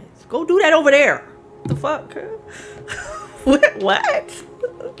my comments. Go do that over there. The fuck? What?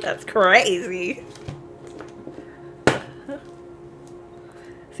 That's crazy.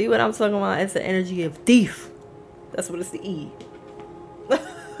 See what I'm talking about? It's the energy of thief. That's what it's the E.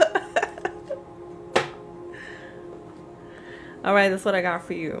 All right, that's what I got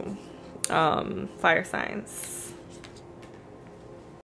for you. Fire signs.